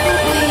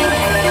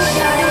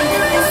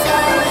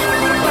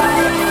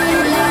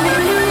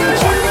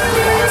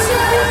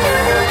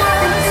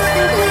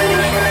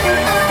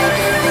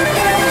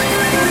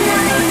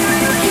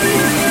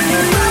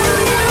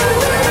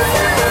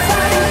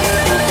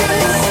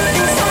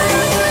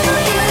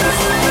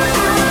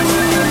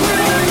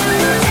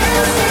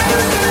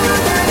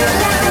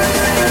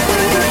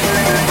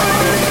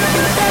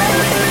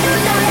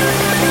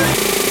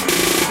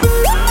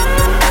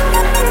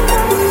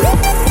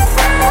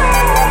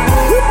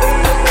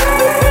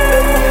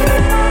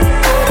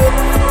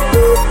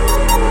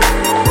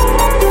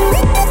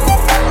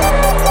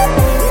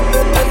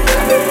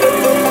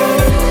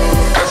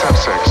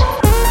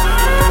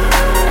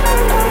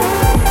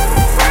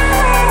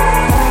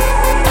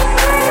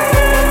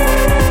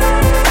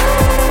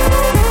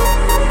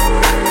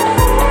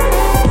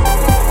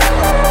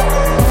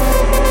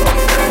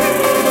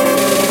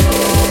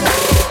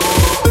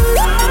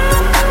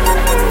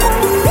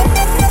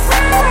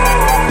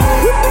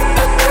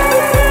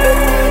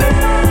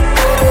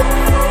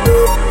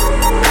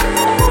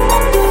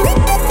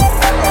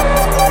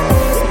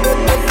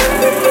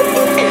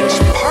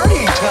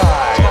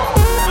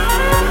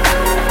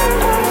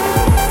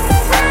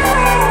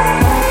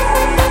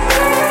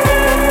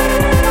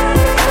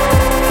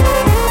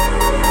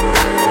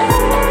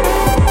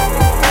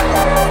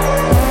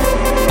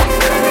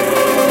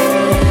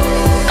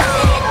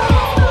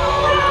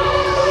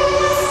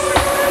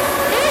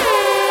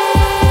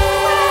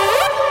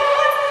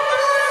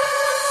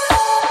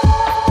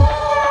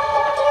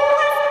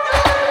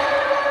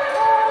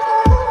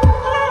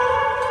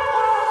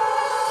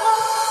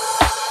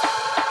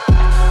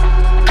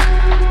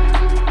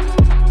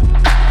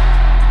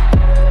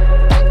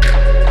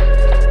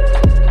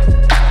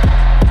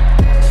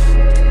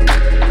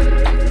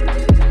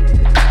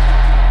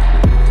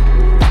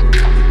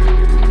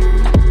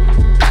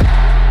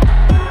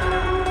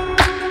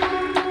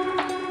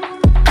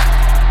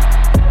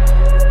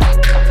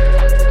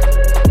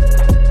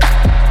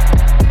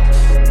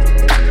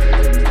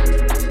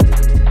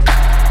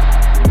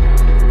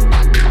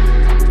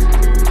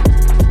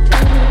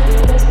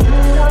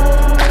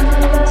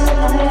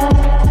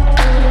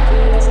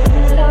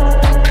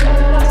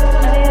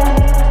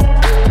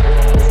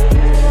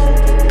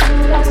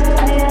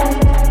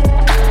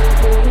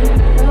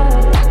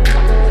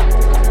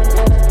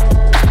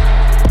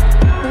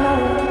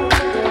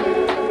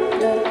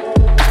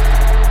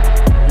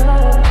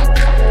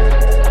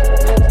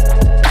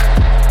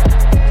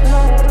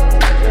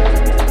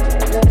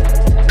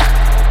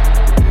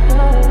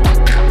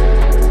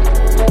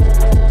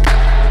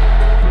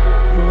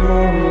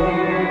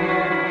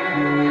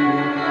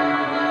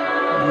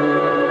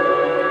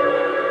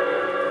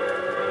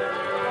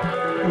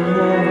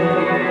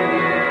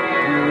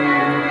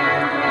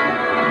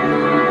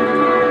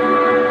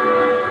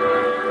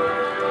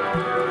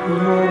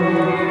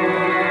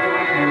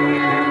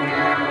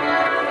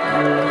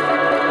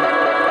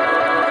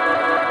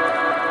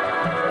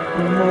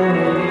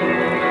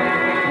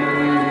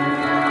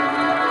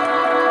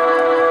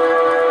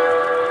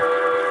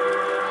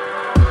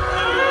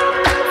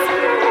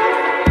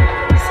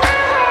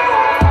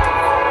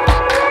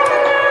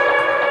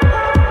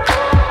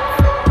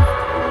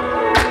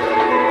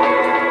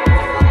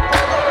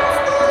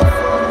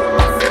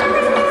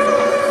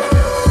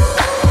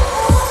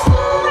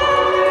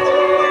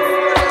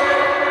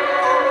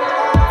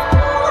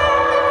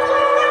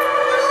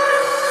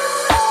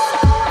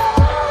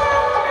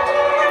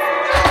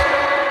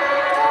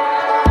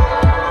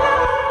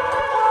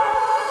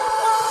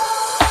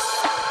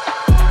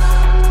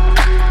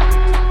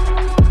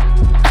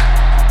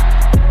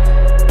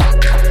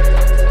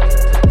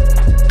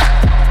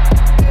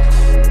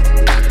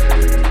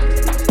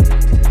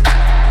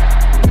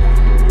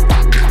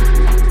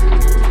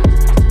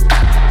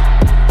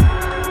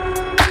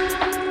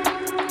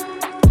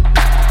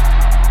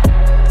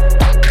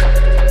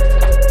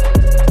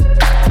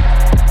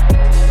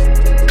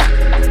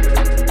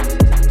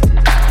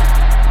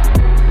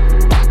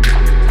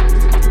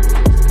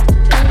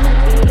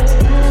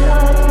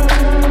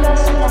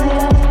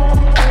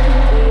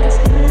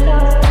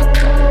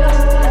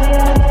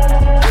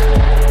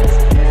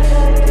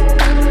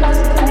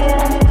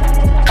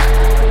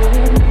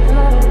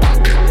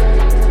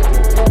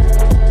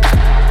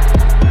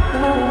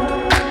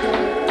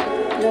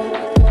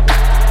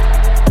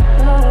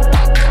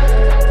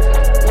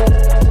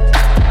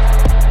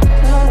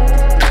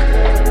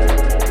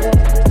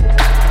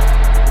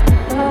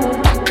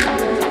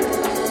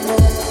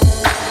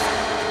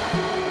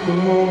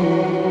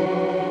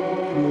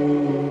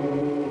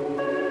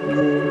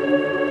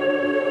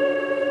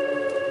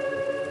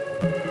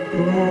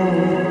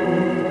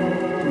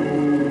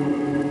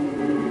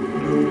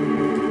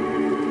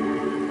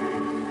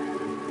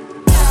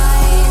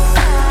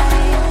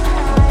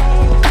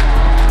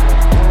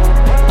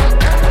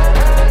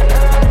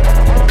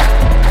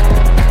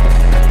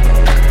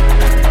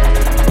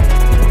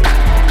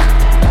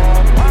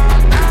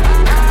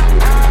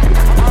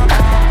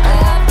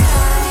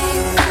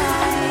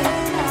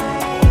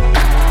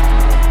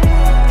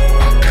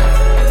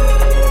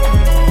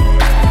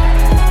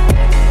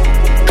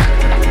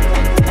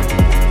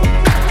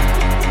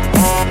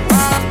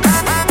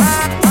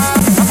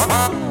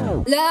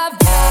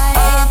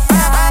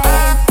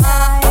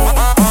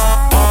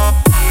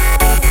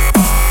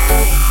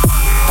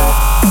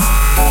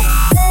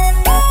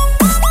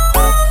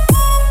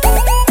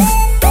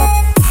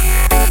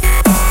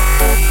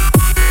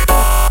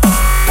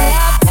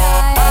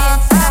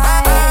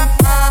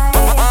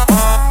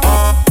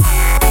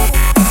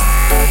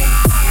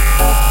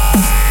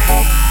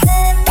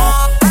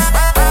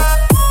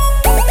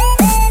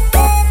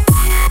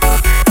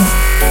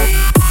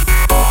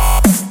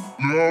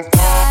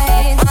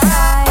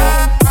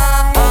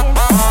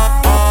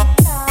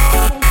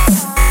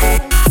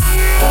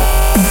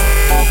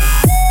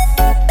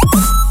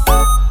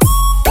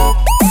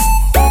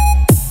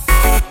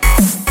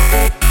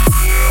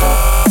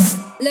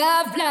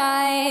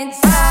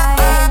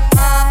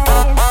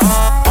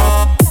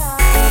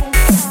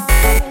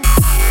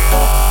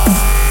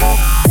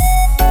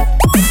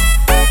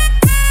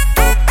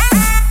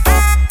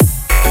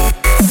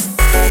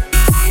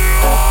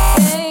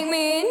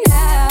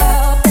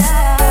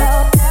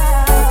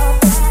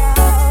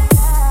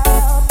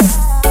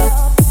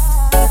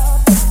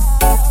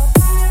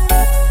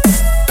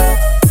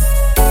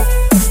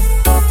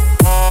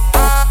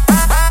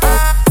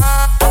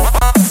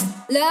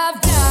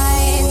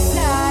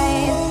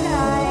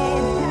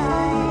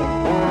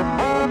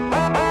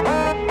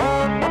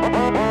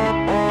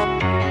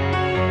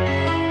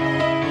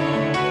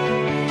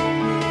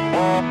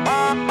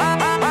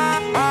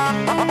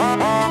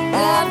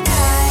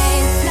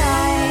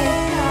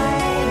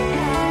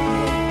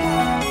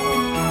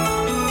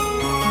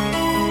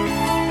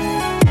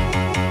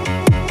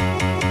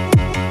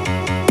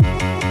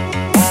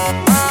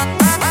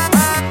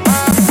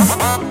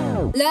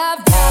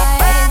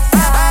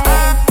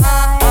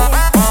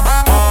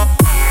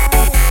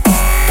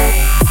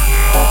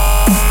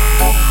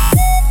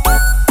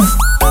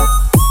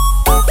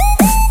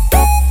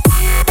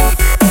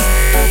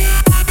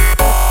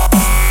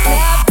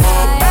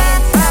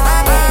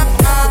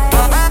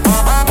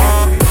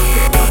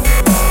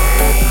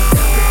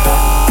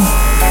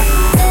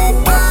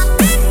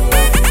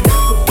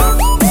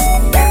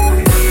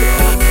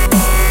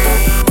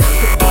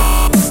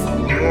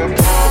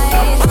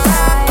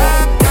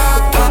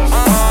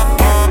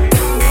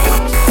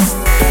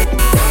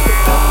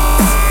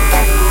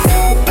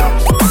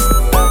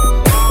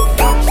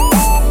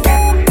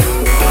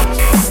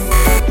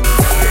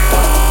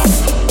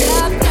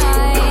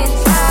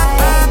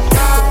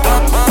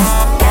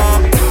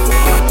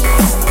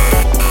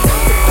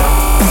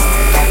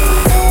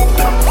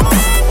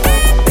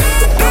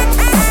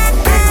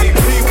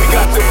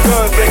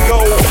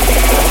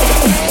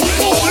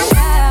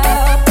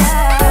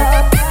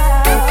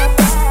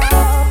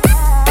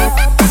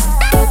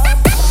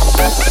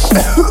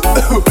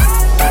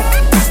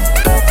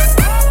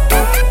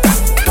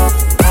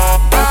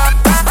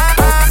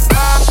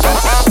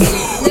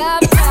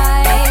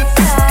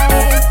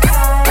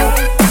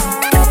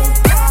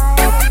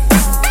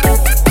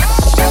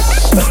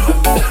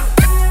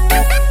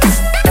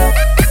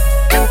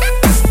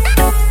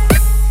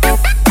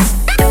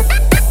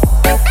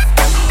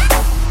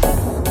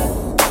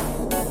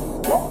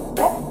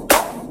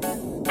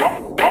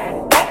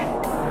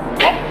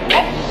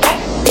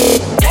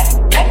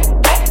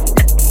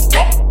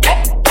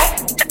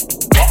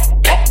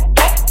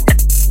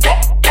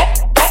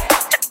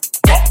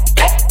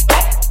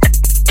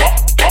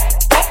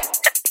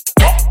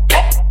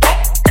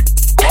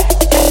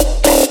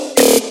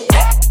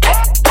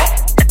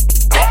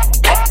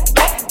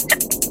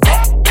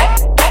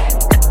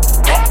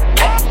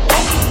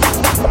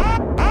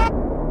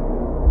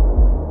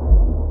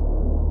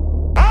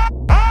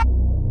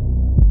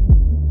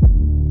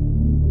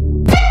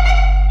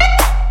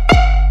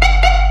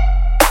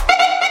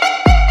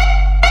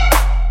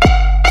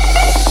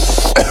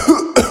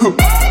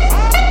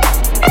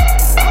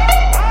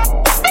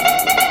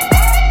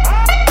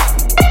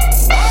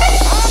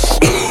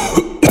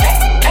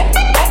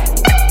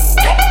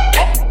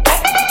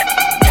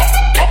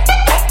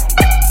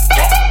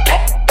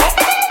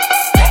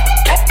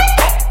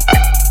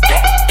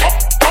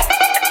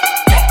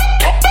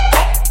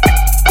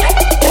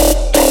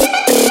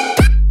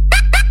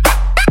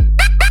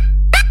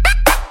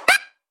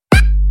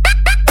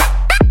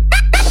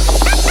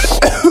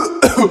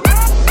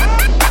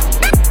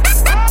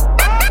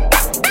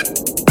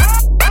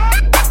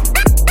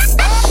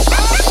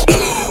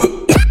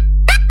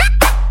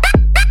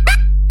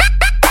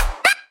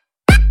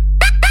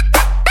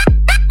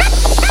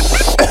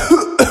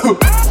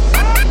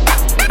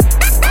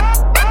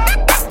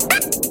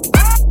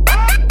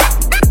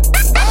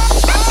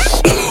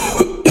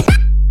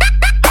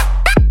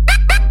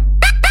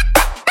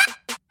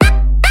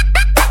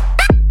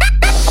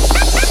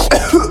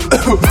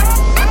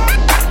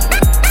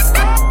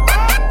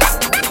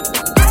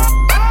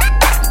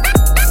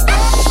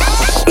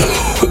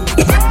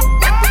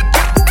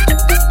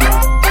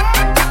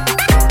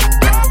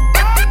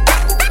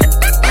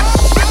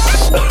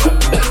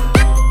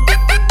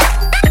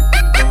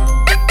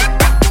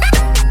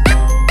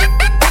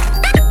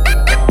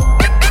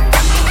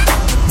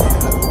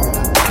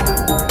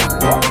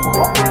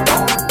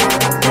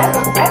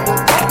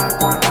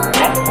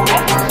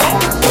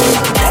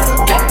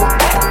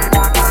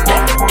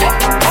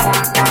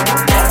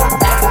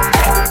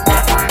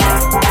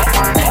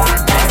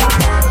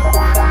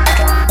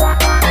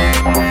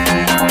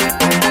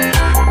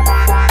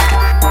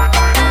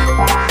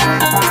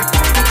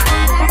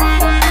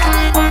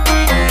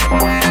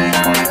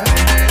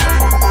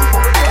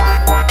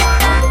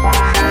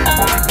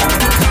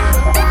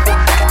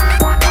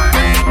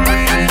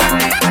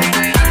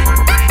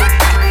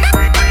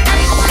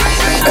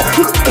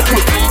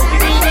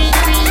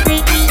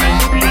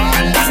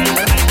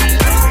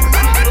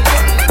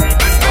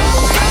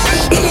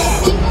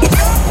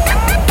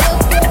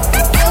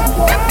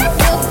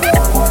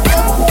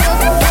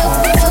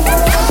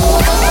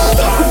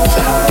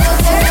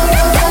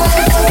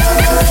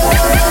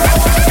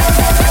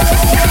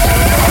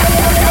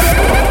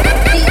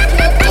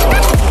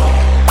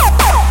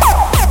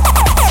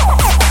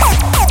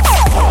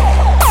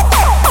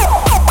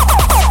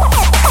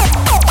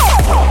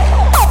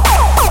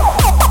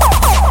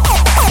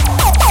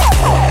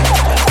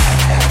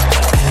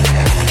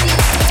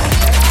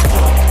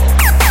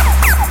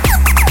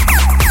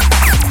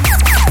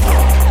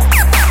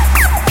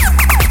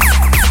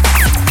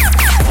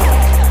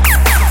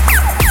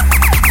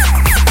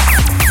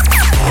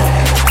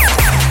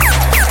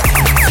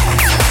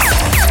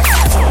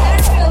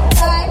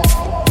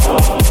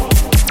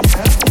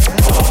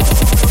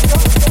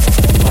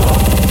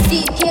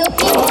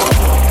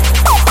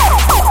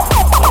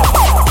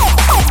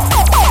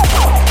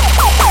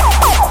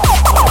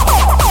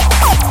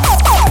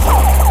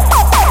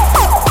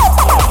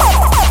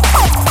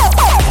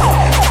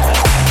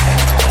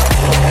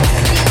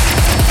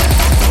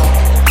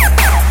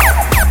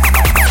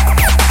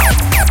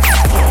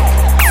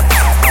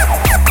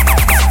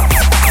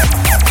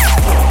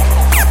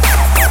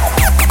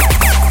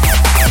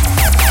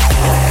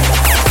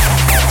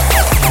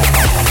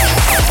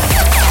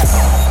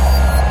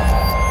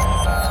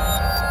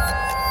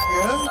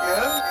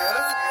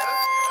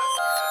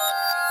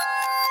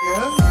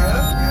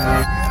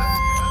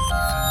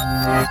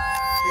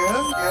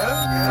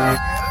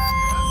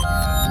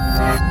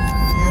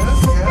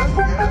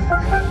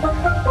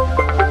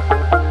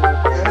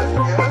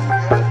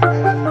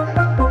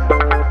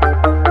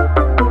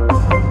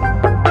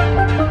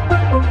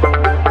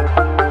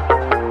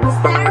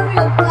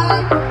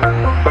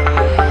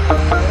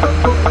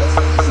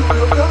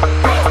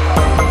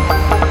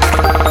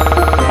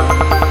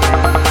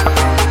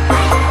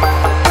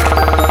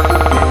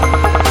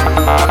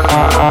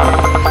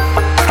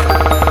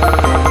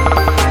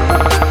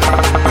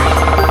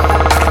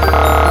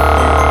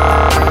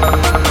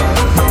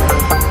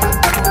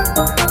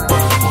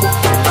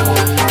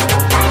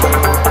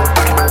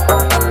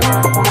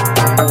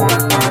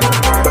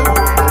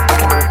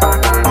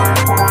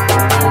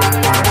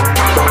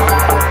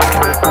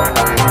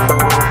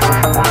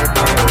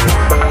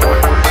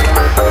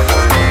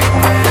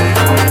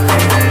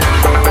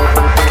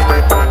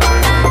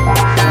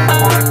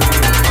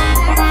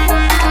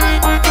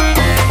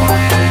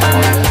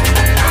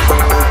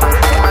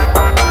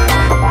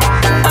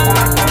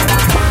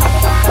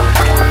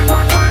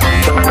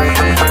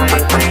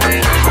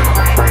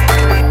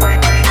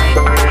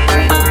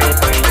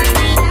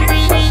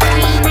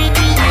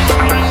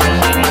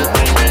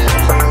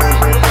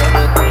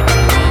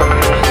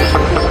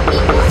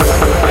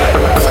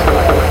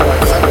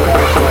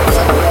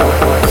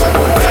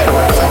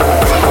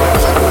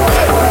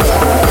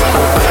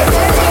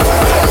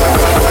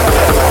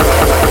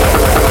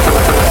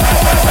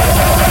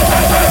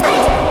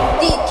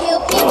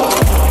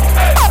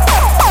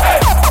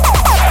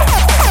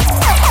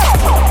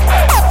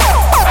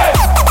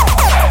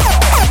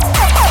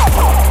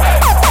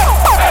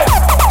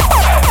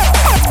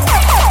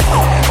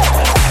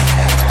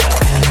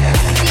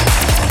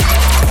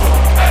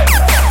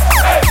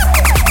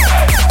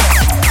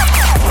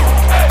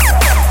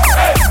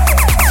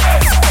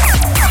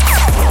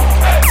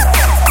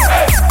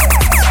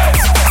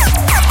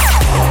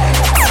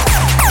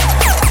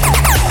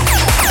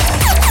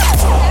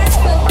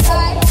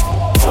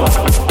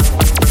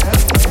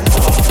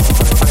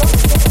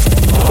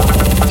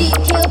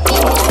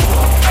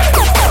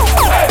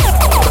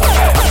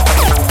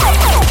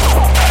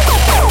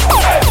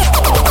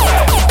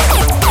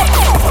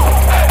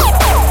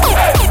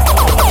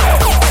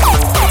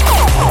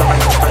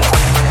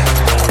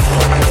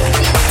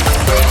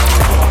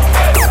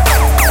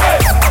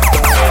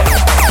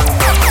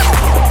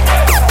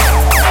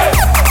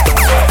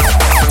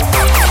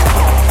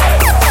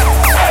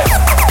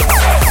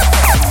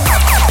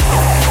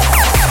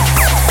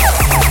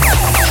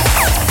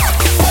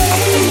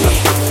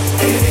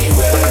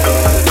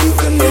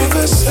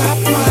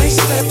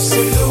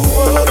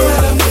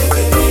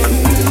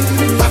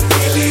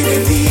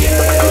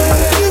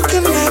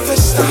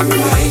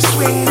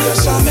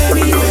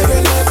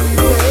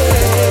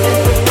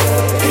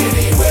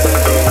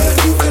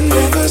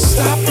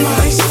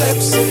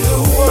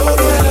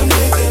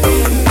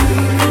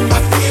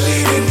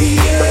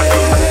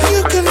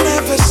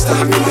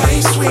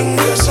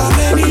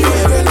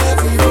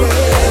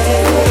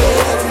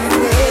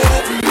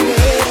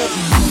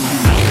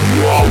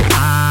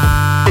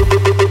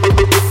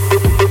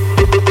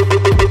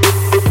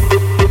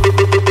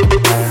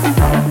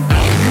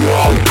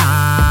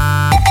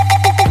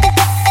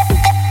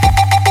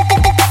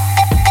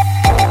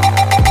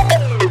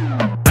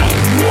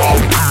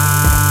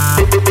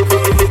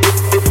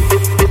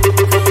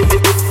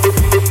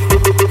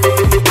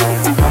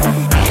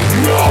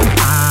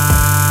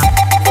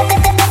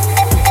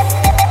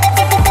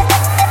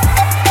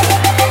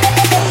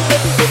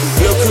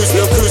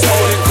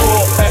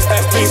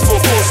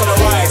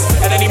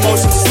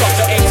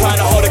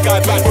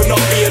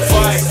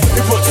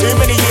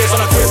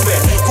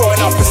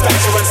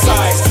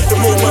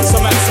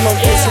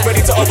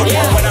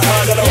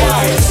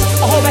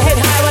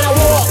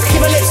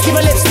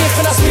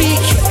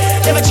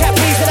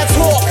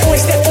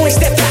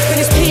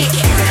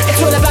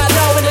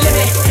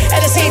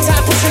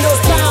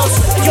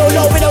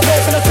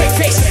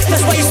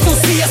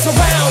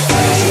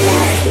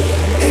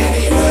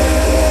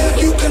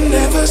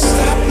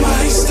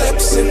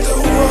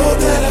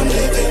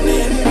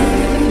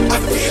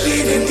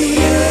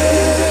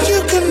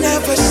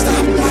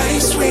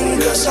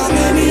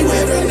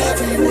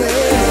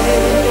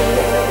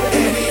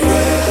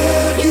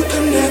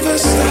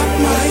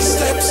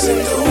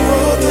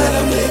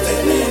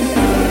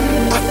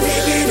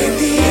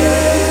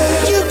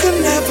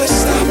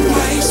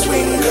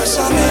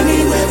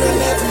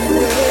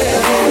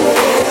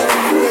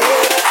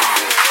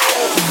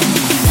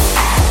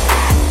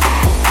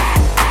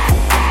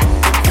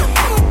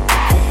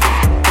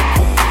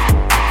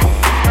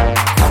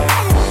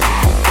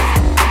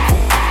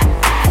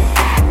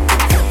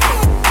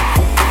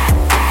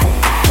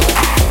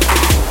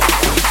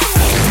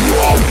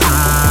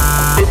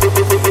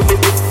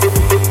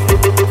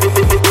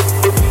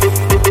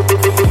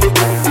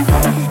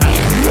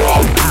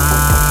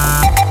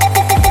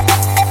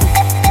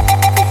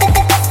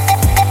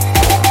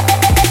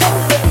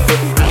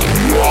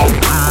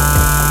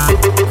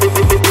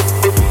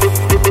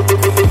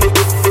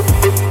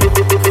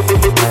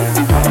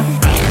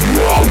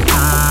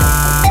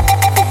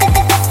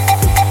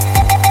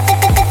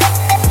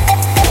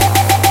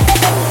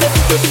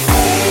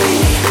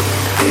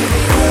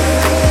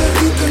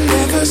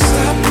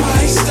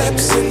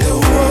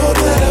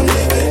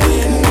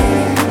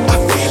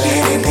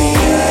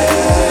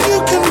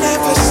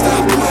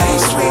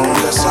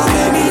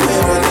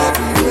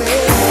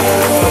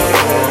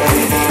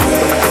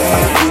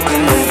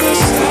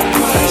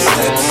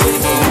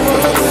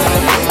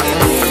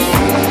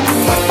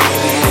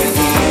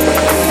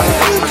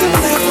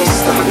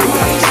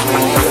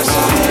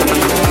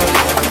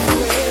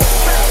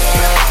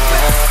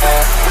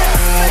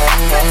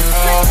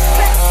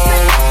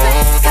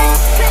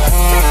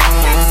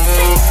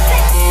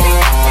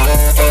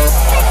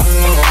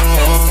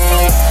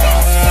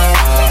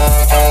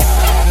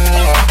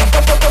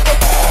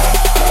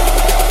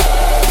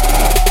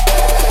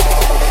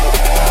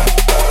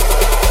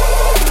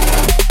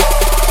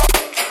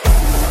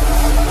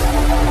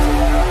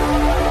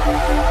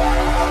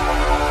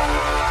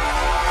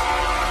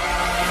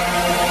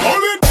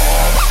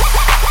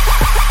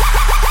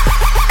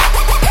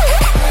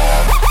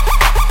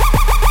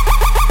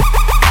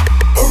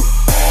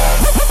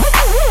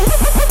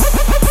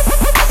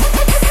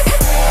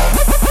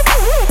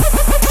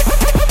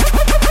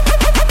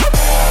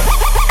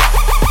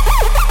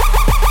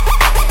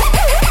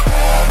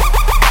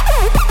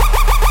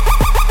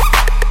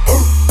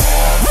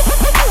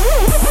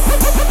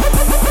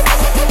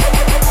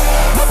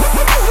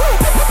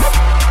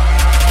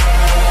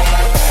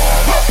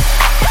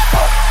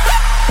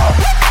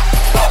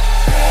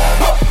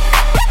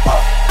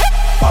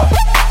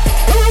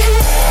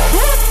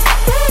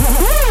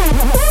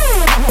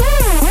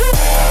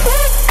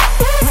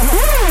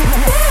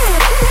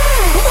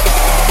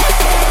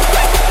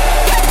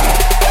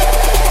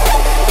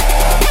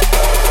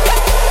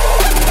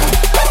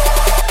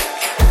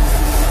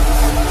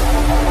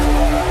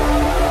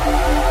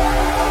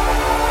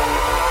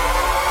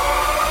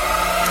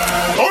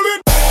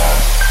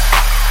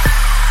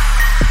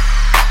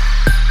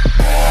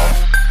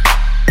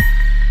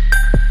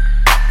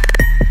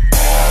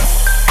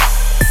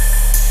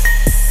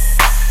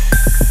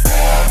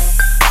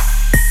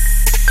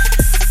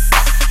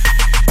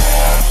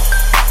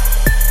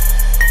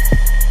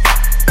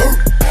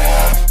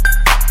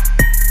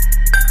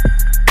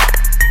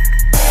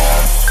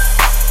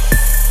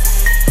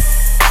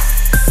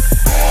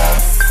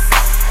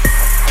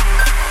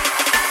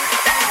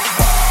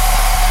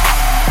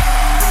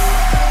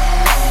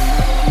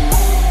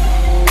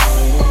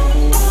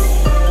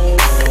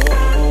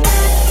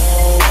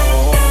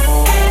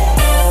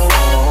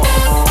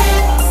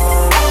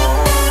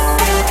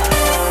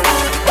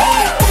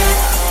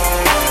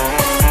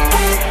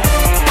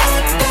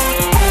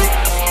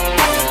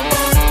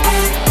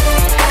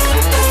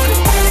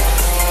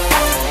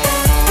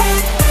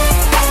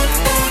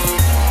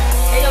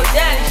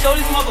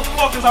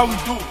motherfuckers how we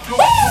do.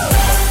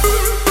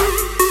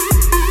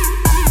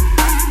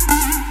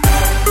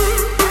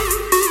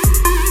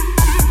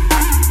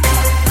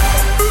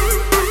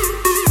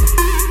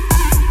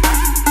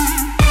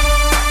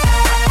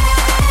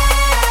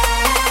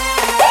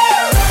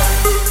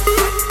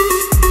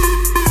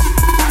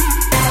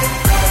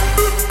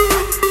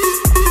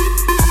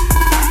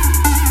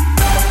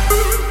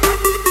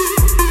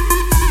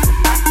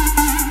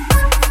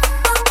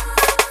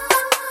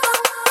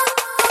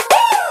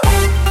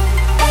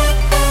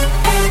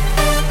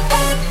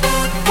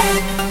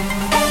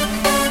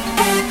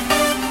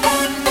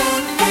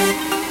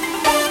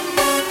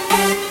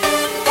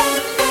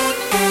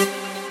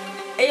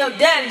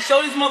 Daddy,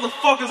 show these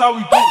motherfuckers how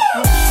we do.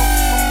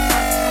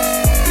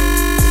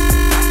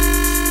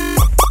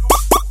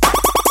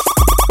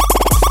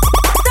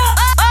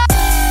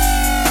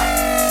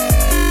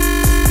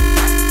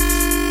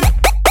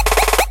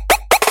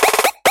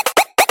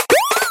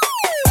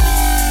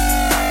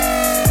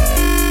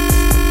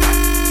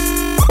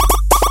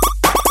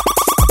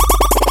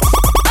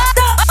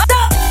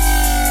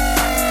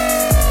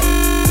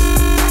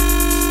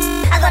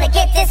 I'm gonna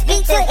get this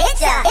beat to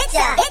hit ya, hit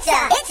ya, hit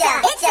ya, hit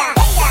ya, hit ya,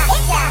 hit ya,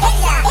 hit ya,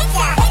 hit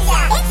ya, hit ya,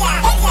 hit ya,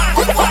 hit ya.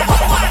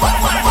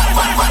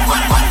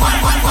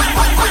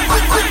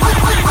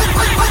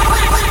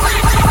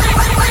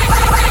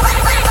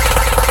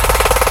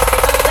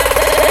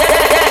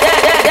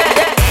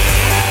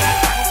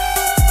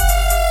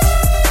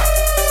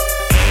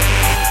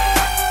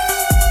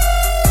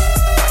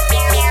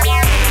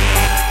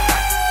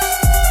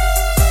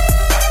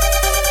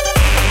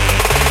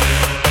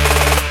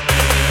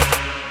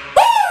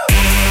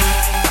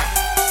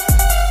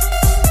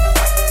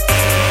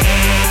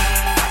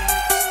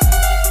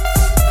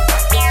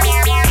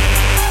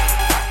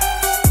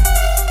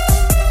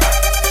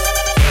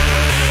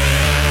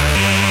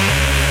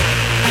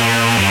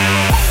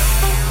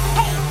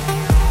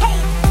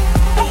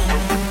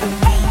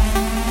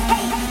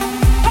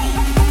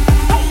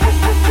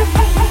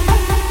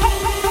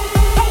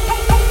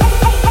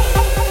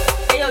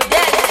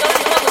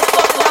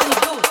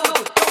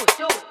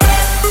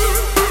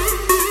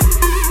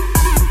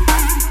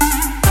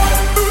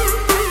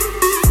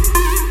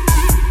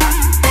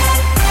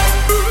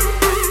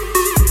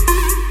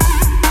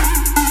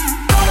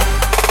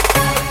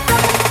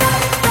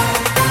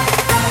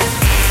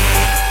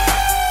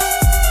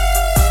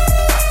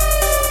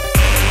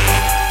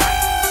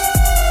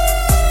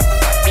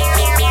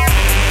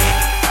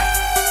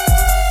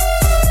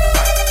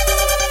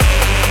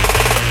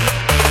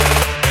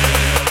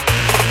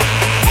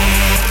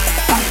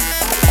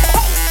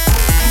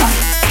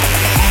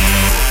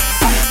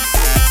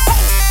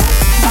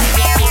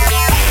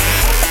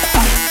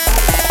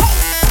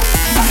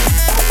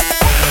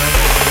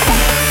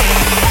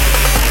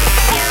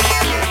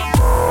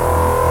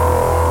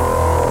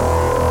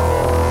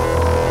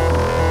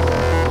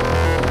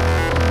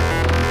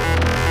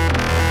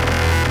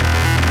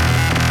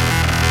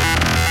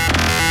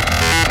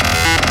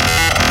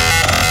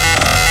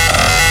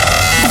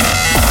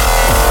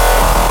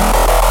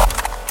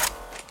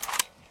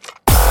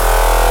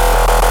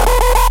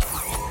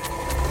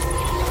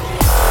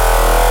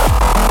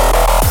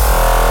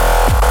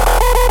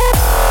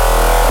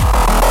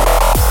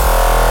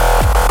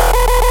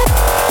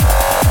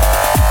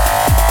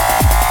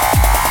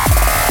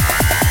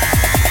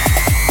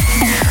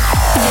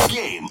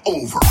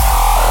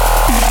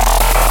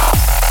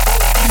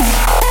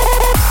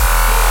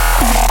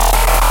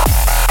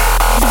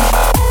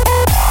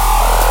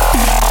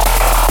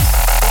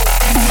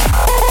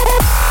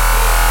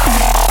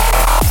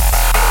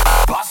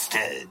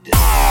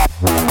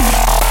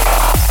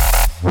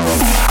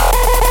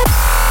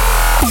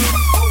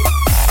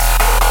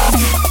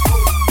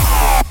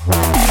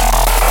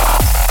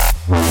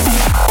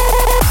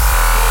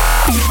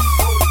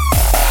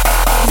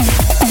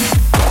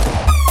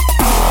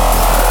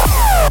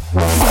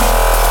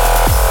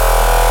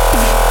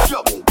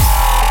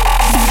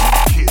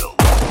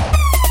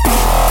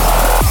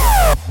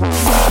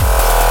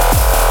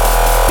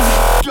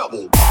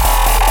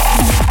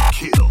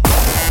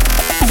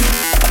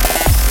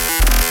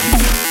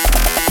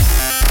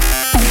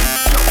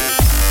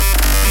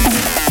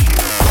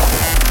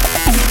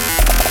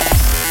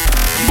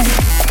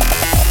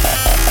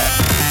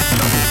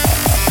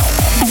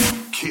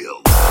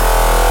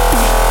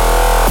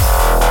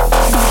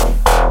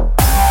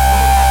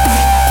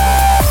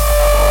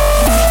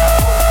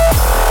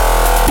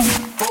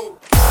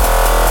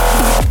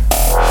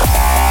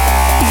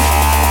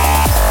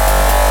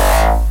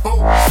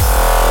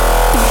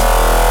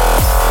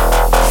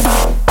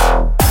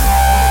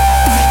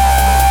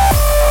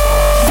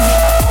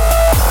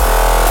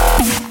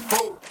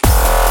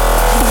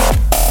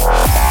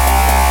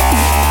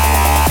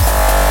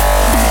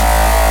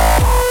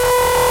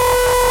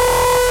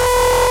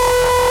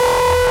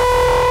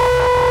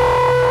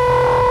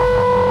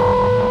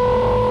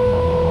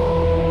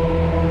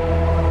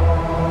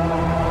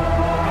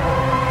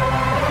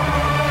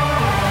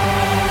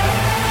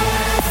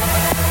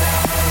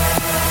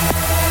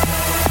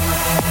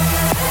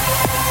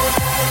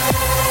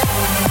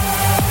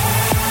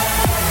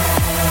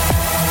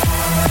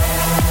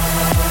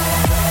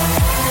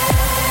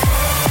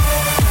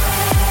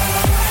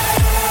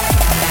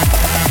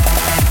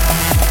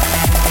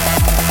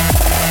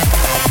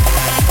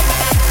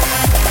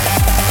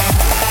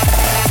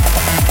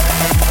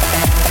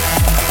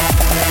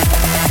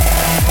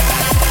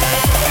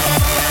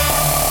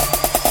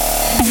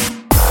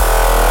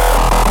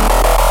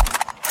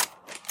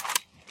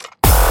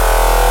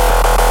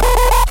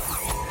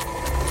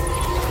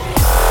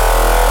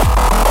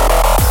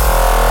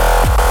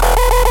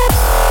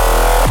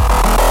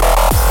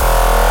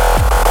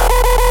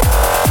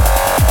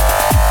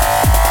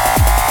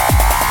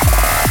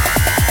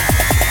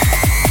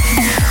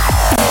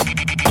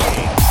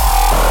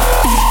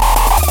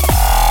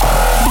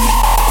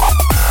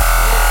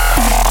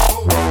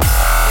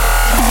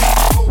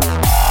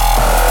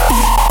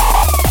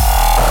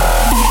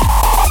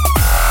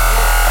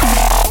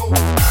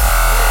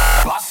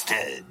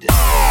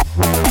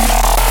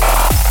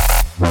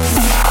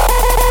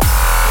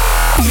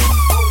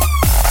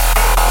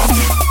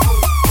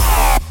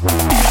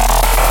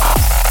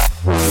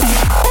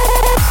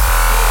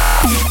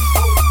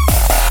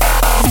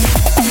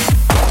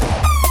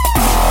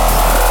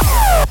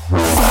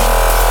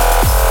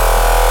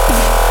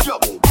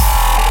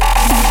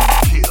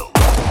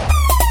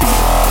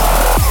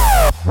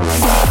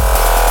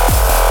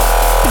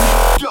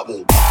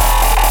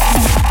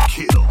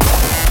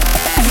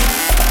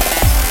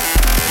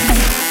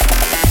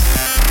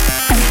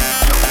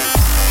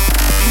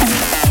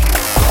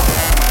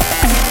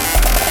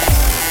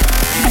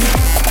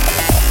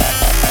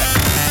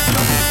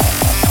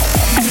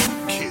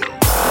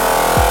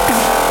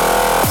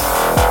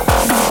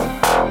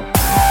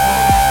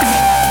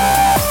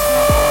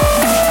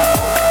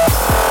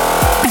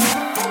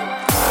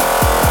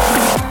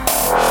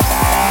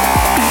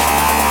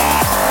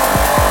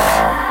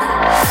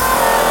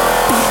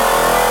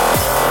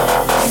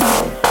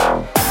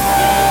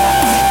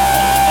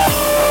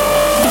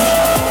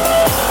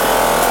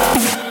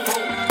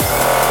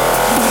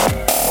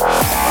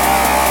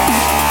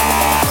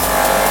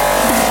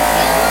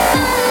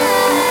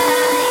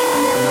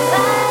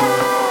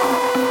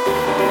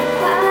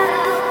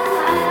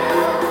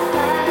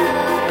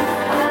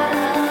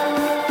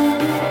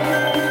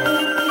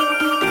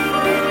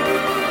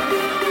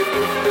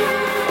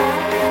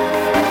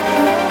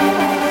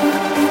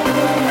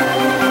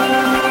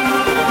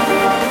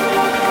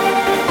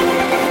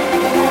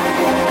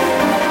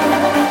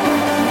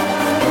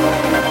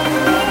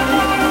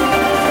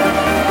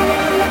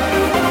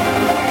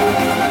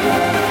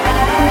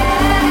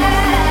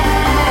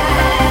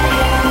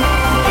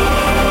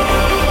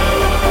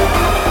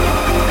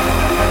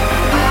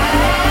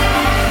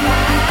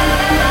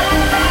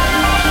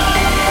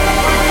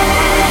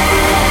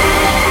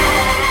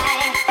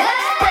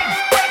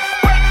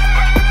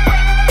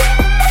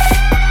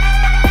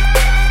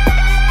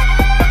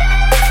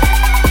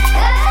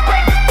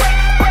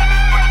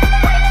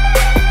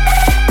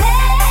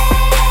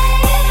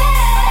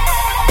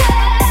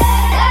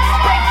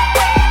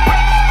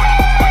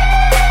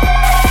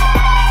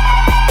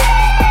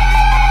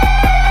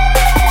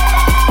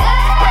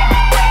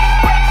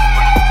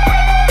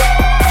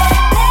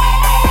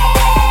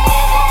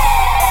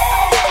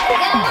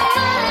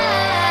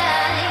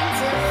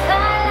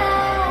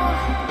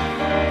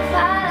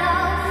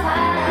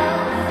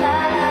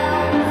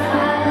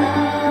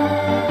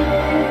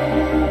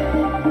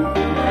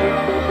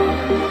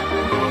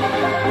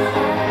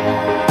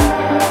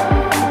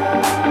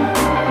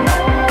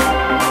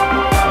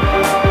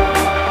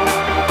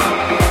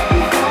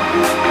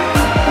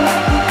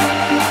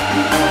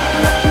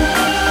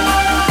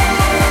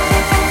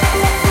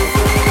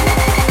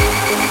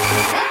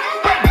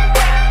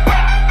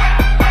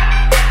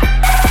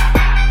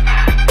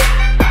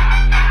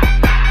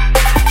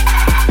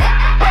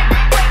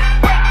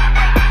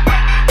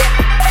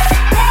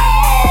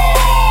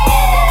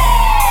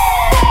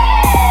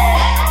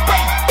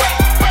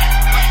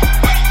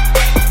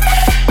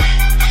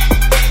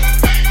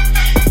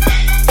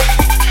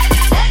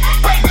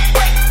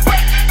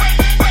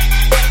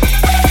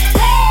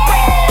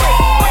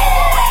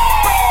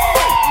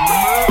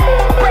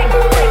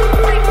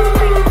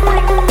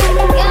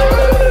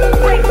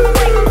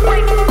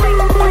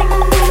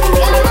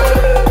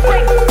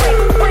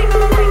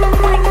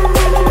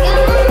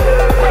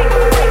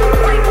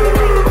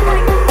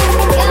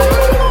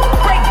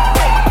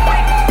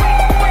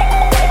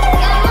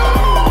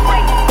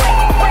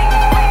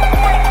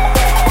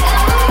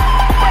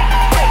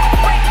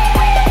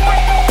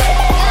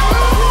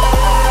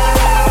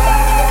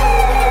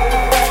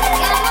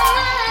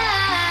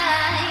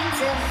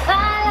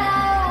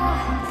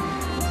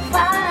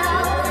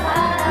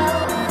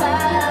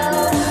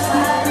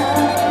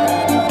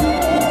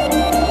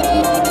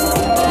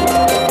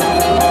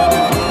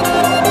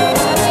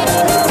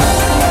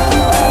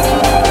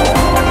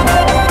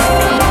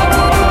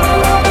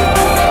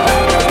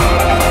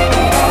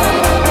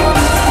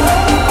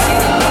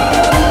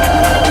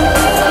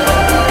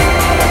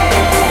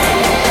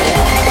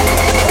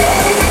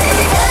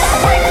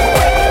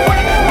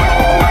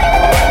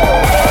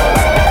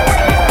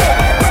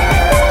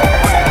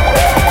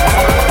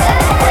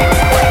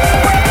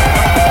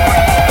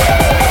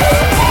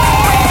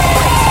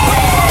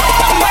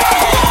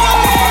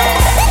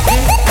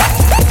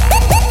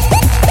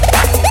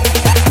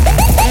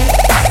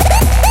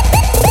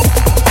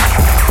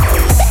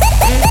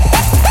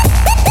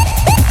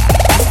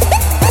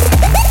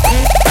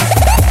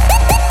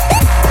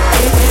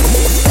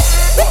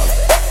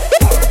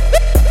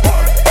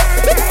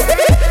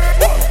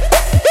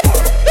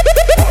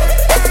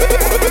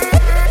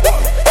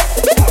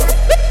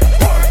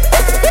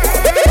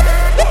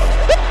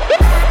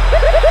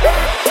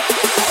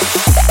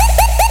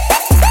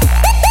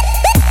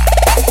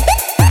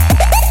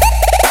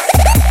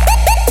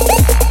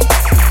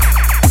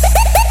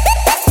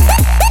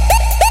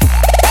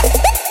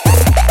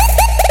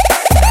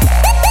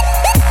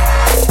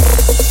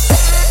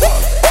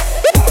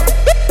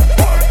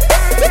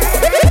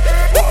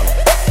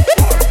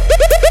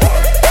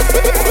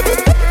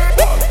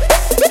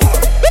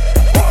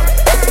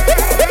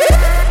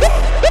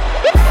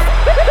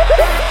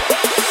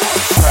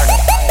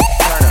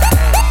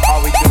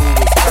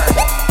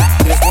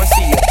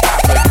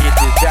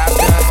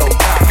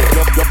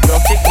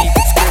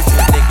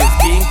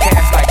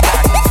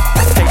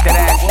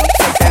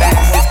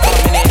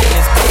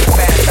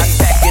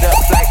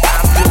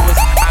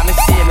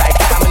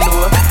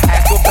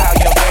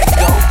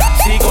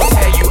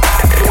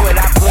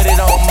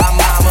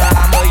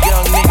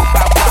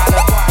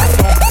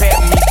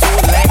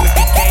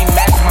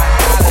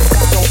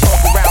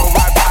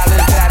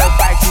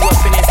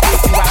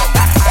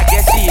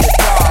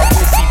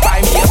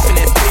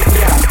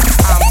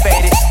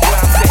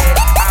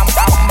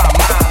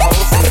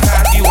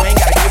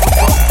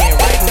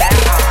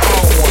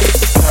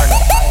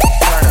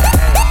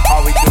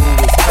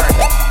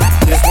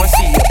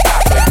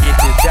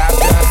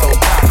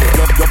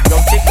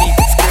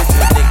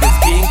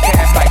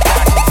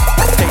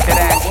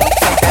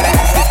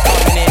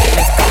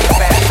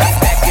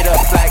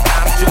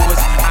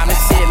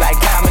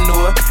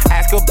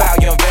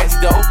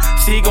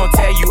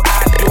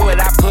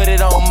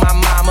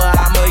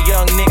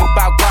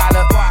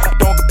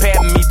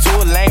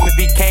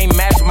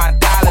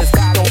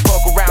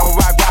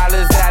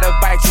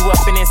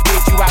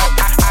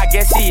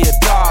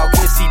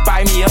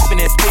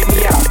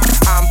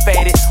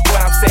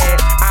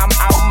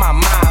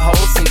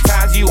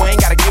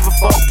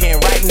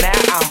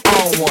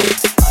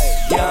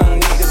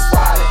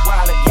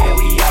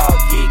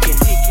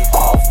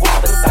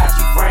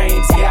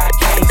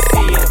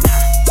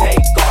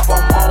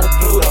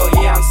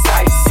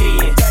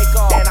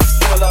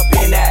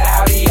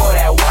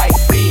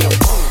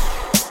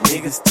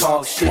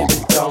 talk shit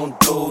but don't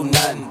do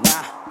nothing.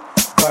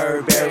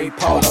 Burberry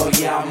polo,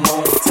 yeah, I'm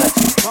moon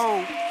touching.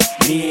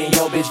 Me and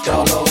your bitch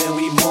Dolo and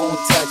we moon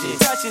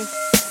touching.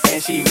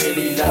 And she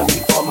really love me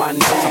for my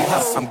name.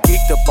 I'm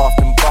geeked up off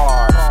them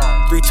bars.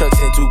 3 trucks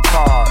and 2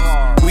 cars.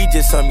 We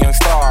just some young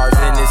stars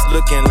and it's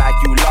looking like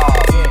you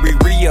lost. We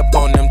re-up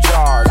on them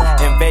jars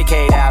and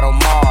vacate out on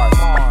Mars.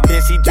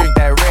 Then she drink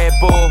that Red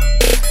Bull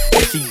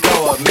and she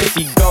go up, man,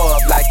 she go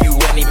up like you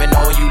wouldn't even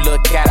know when you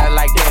look at her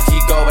like that. She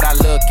go, but I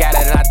look at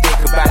it and I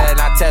think about it and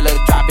I tell her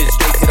drop it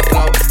straight to the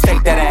floor.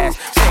 Shake that ass,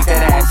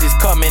 it's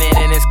coming in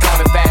and it's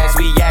coming fast.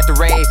 We at the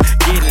rave,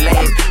 getting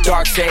laid,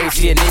 dark shades,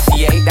 she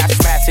initiate. I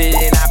smash it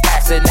and I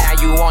pass it. Now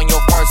you on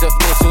your first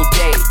official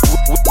date.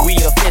 We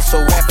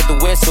official, rap at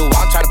the whistle.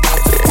 I'm trying to blow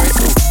to the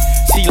bristle.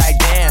 She like,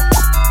 damn,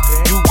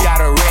 you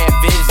got a red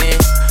vision,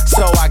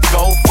 so I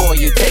go for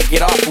you. Take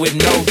it off with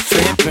no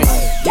tripping.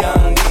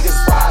 Young niggas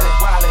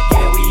wildin',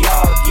 yeah, we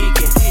all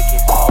geekin'.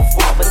 Off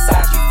white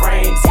Versace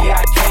frames, yeah,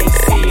 I can't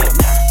see it.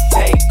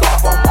 Take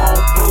off, I'm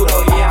on Pluto,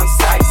 yeah, I'm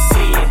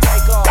sightseeing.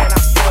 And I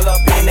pull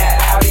up in that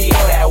Audi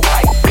or that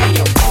white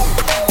BM.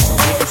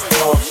 Niggas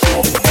talk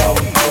shit,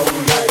 don't do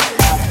nothing.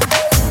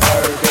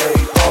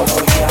 Burberry polo,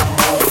 yeah, I'm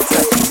moon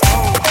touching.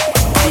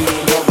 Me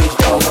and your bitch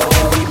Dolo,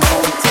 and we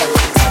moon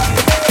touching.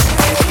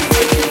 And she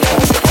really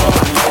loves me for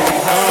my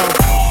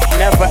name.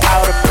 Never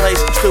out of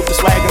place, stupid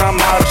swagger, I'm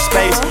out of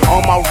space.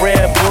 On my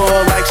Red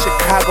Bull, like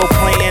Chicago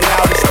playing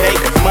out of state.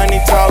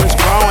 Money tall is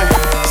growing,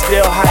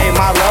 still high in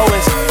my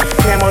lowest.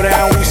 Camo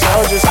down, we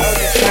soldiers,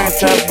 turned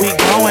up, we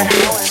going.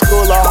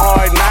 School of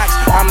hard knocks,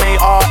 I made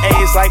all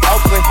A's like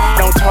Oakland.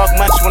 Don't talk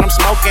much when I'm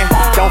smoking,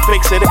 don't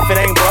fix it if it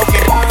ain't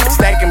broken.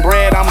 Stacking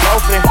bread, I'm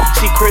loafing.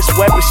 She Chris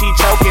Webber, she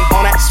choking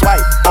on that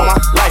swipe, on my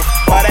life.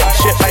 Buy that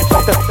shit like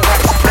what the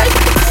price.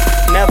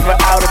 Never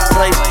out of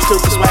place,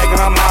 super swagger,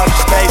 I'm out of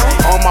space.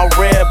 On my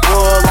Red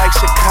Bull, like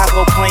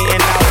Chicago playing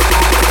out.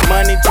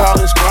 Money tall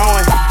is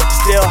growing,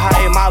 still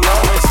high in my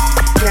lowest.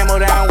 Camo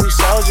down, we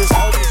soldiers.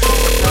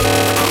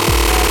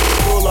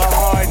 School of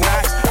hard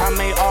knocks, I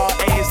made all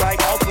A's like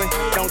Oakland.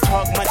 Don't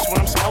talk much when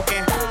I'm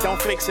smoking,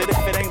 don't fix it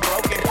if it ain't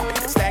broken.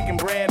 Stacking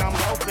bread, I'm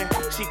loafing.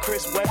 She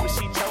Chris Webber,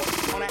 she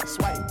choking on that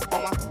swipe,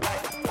 on my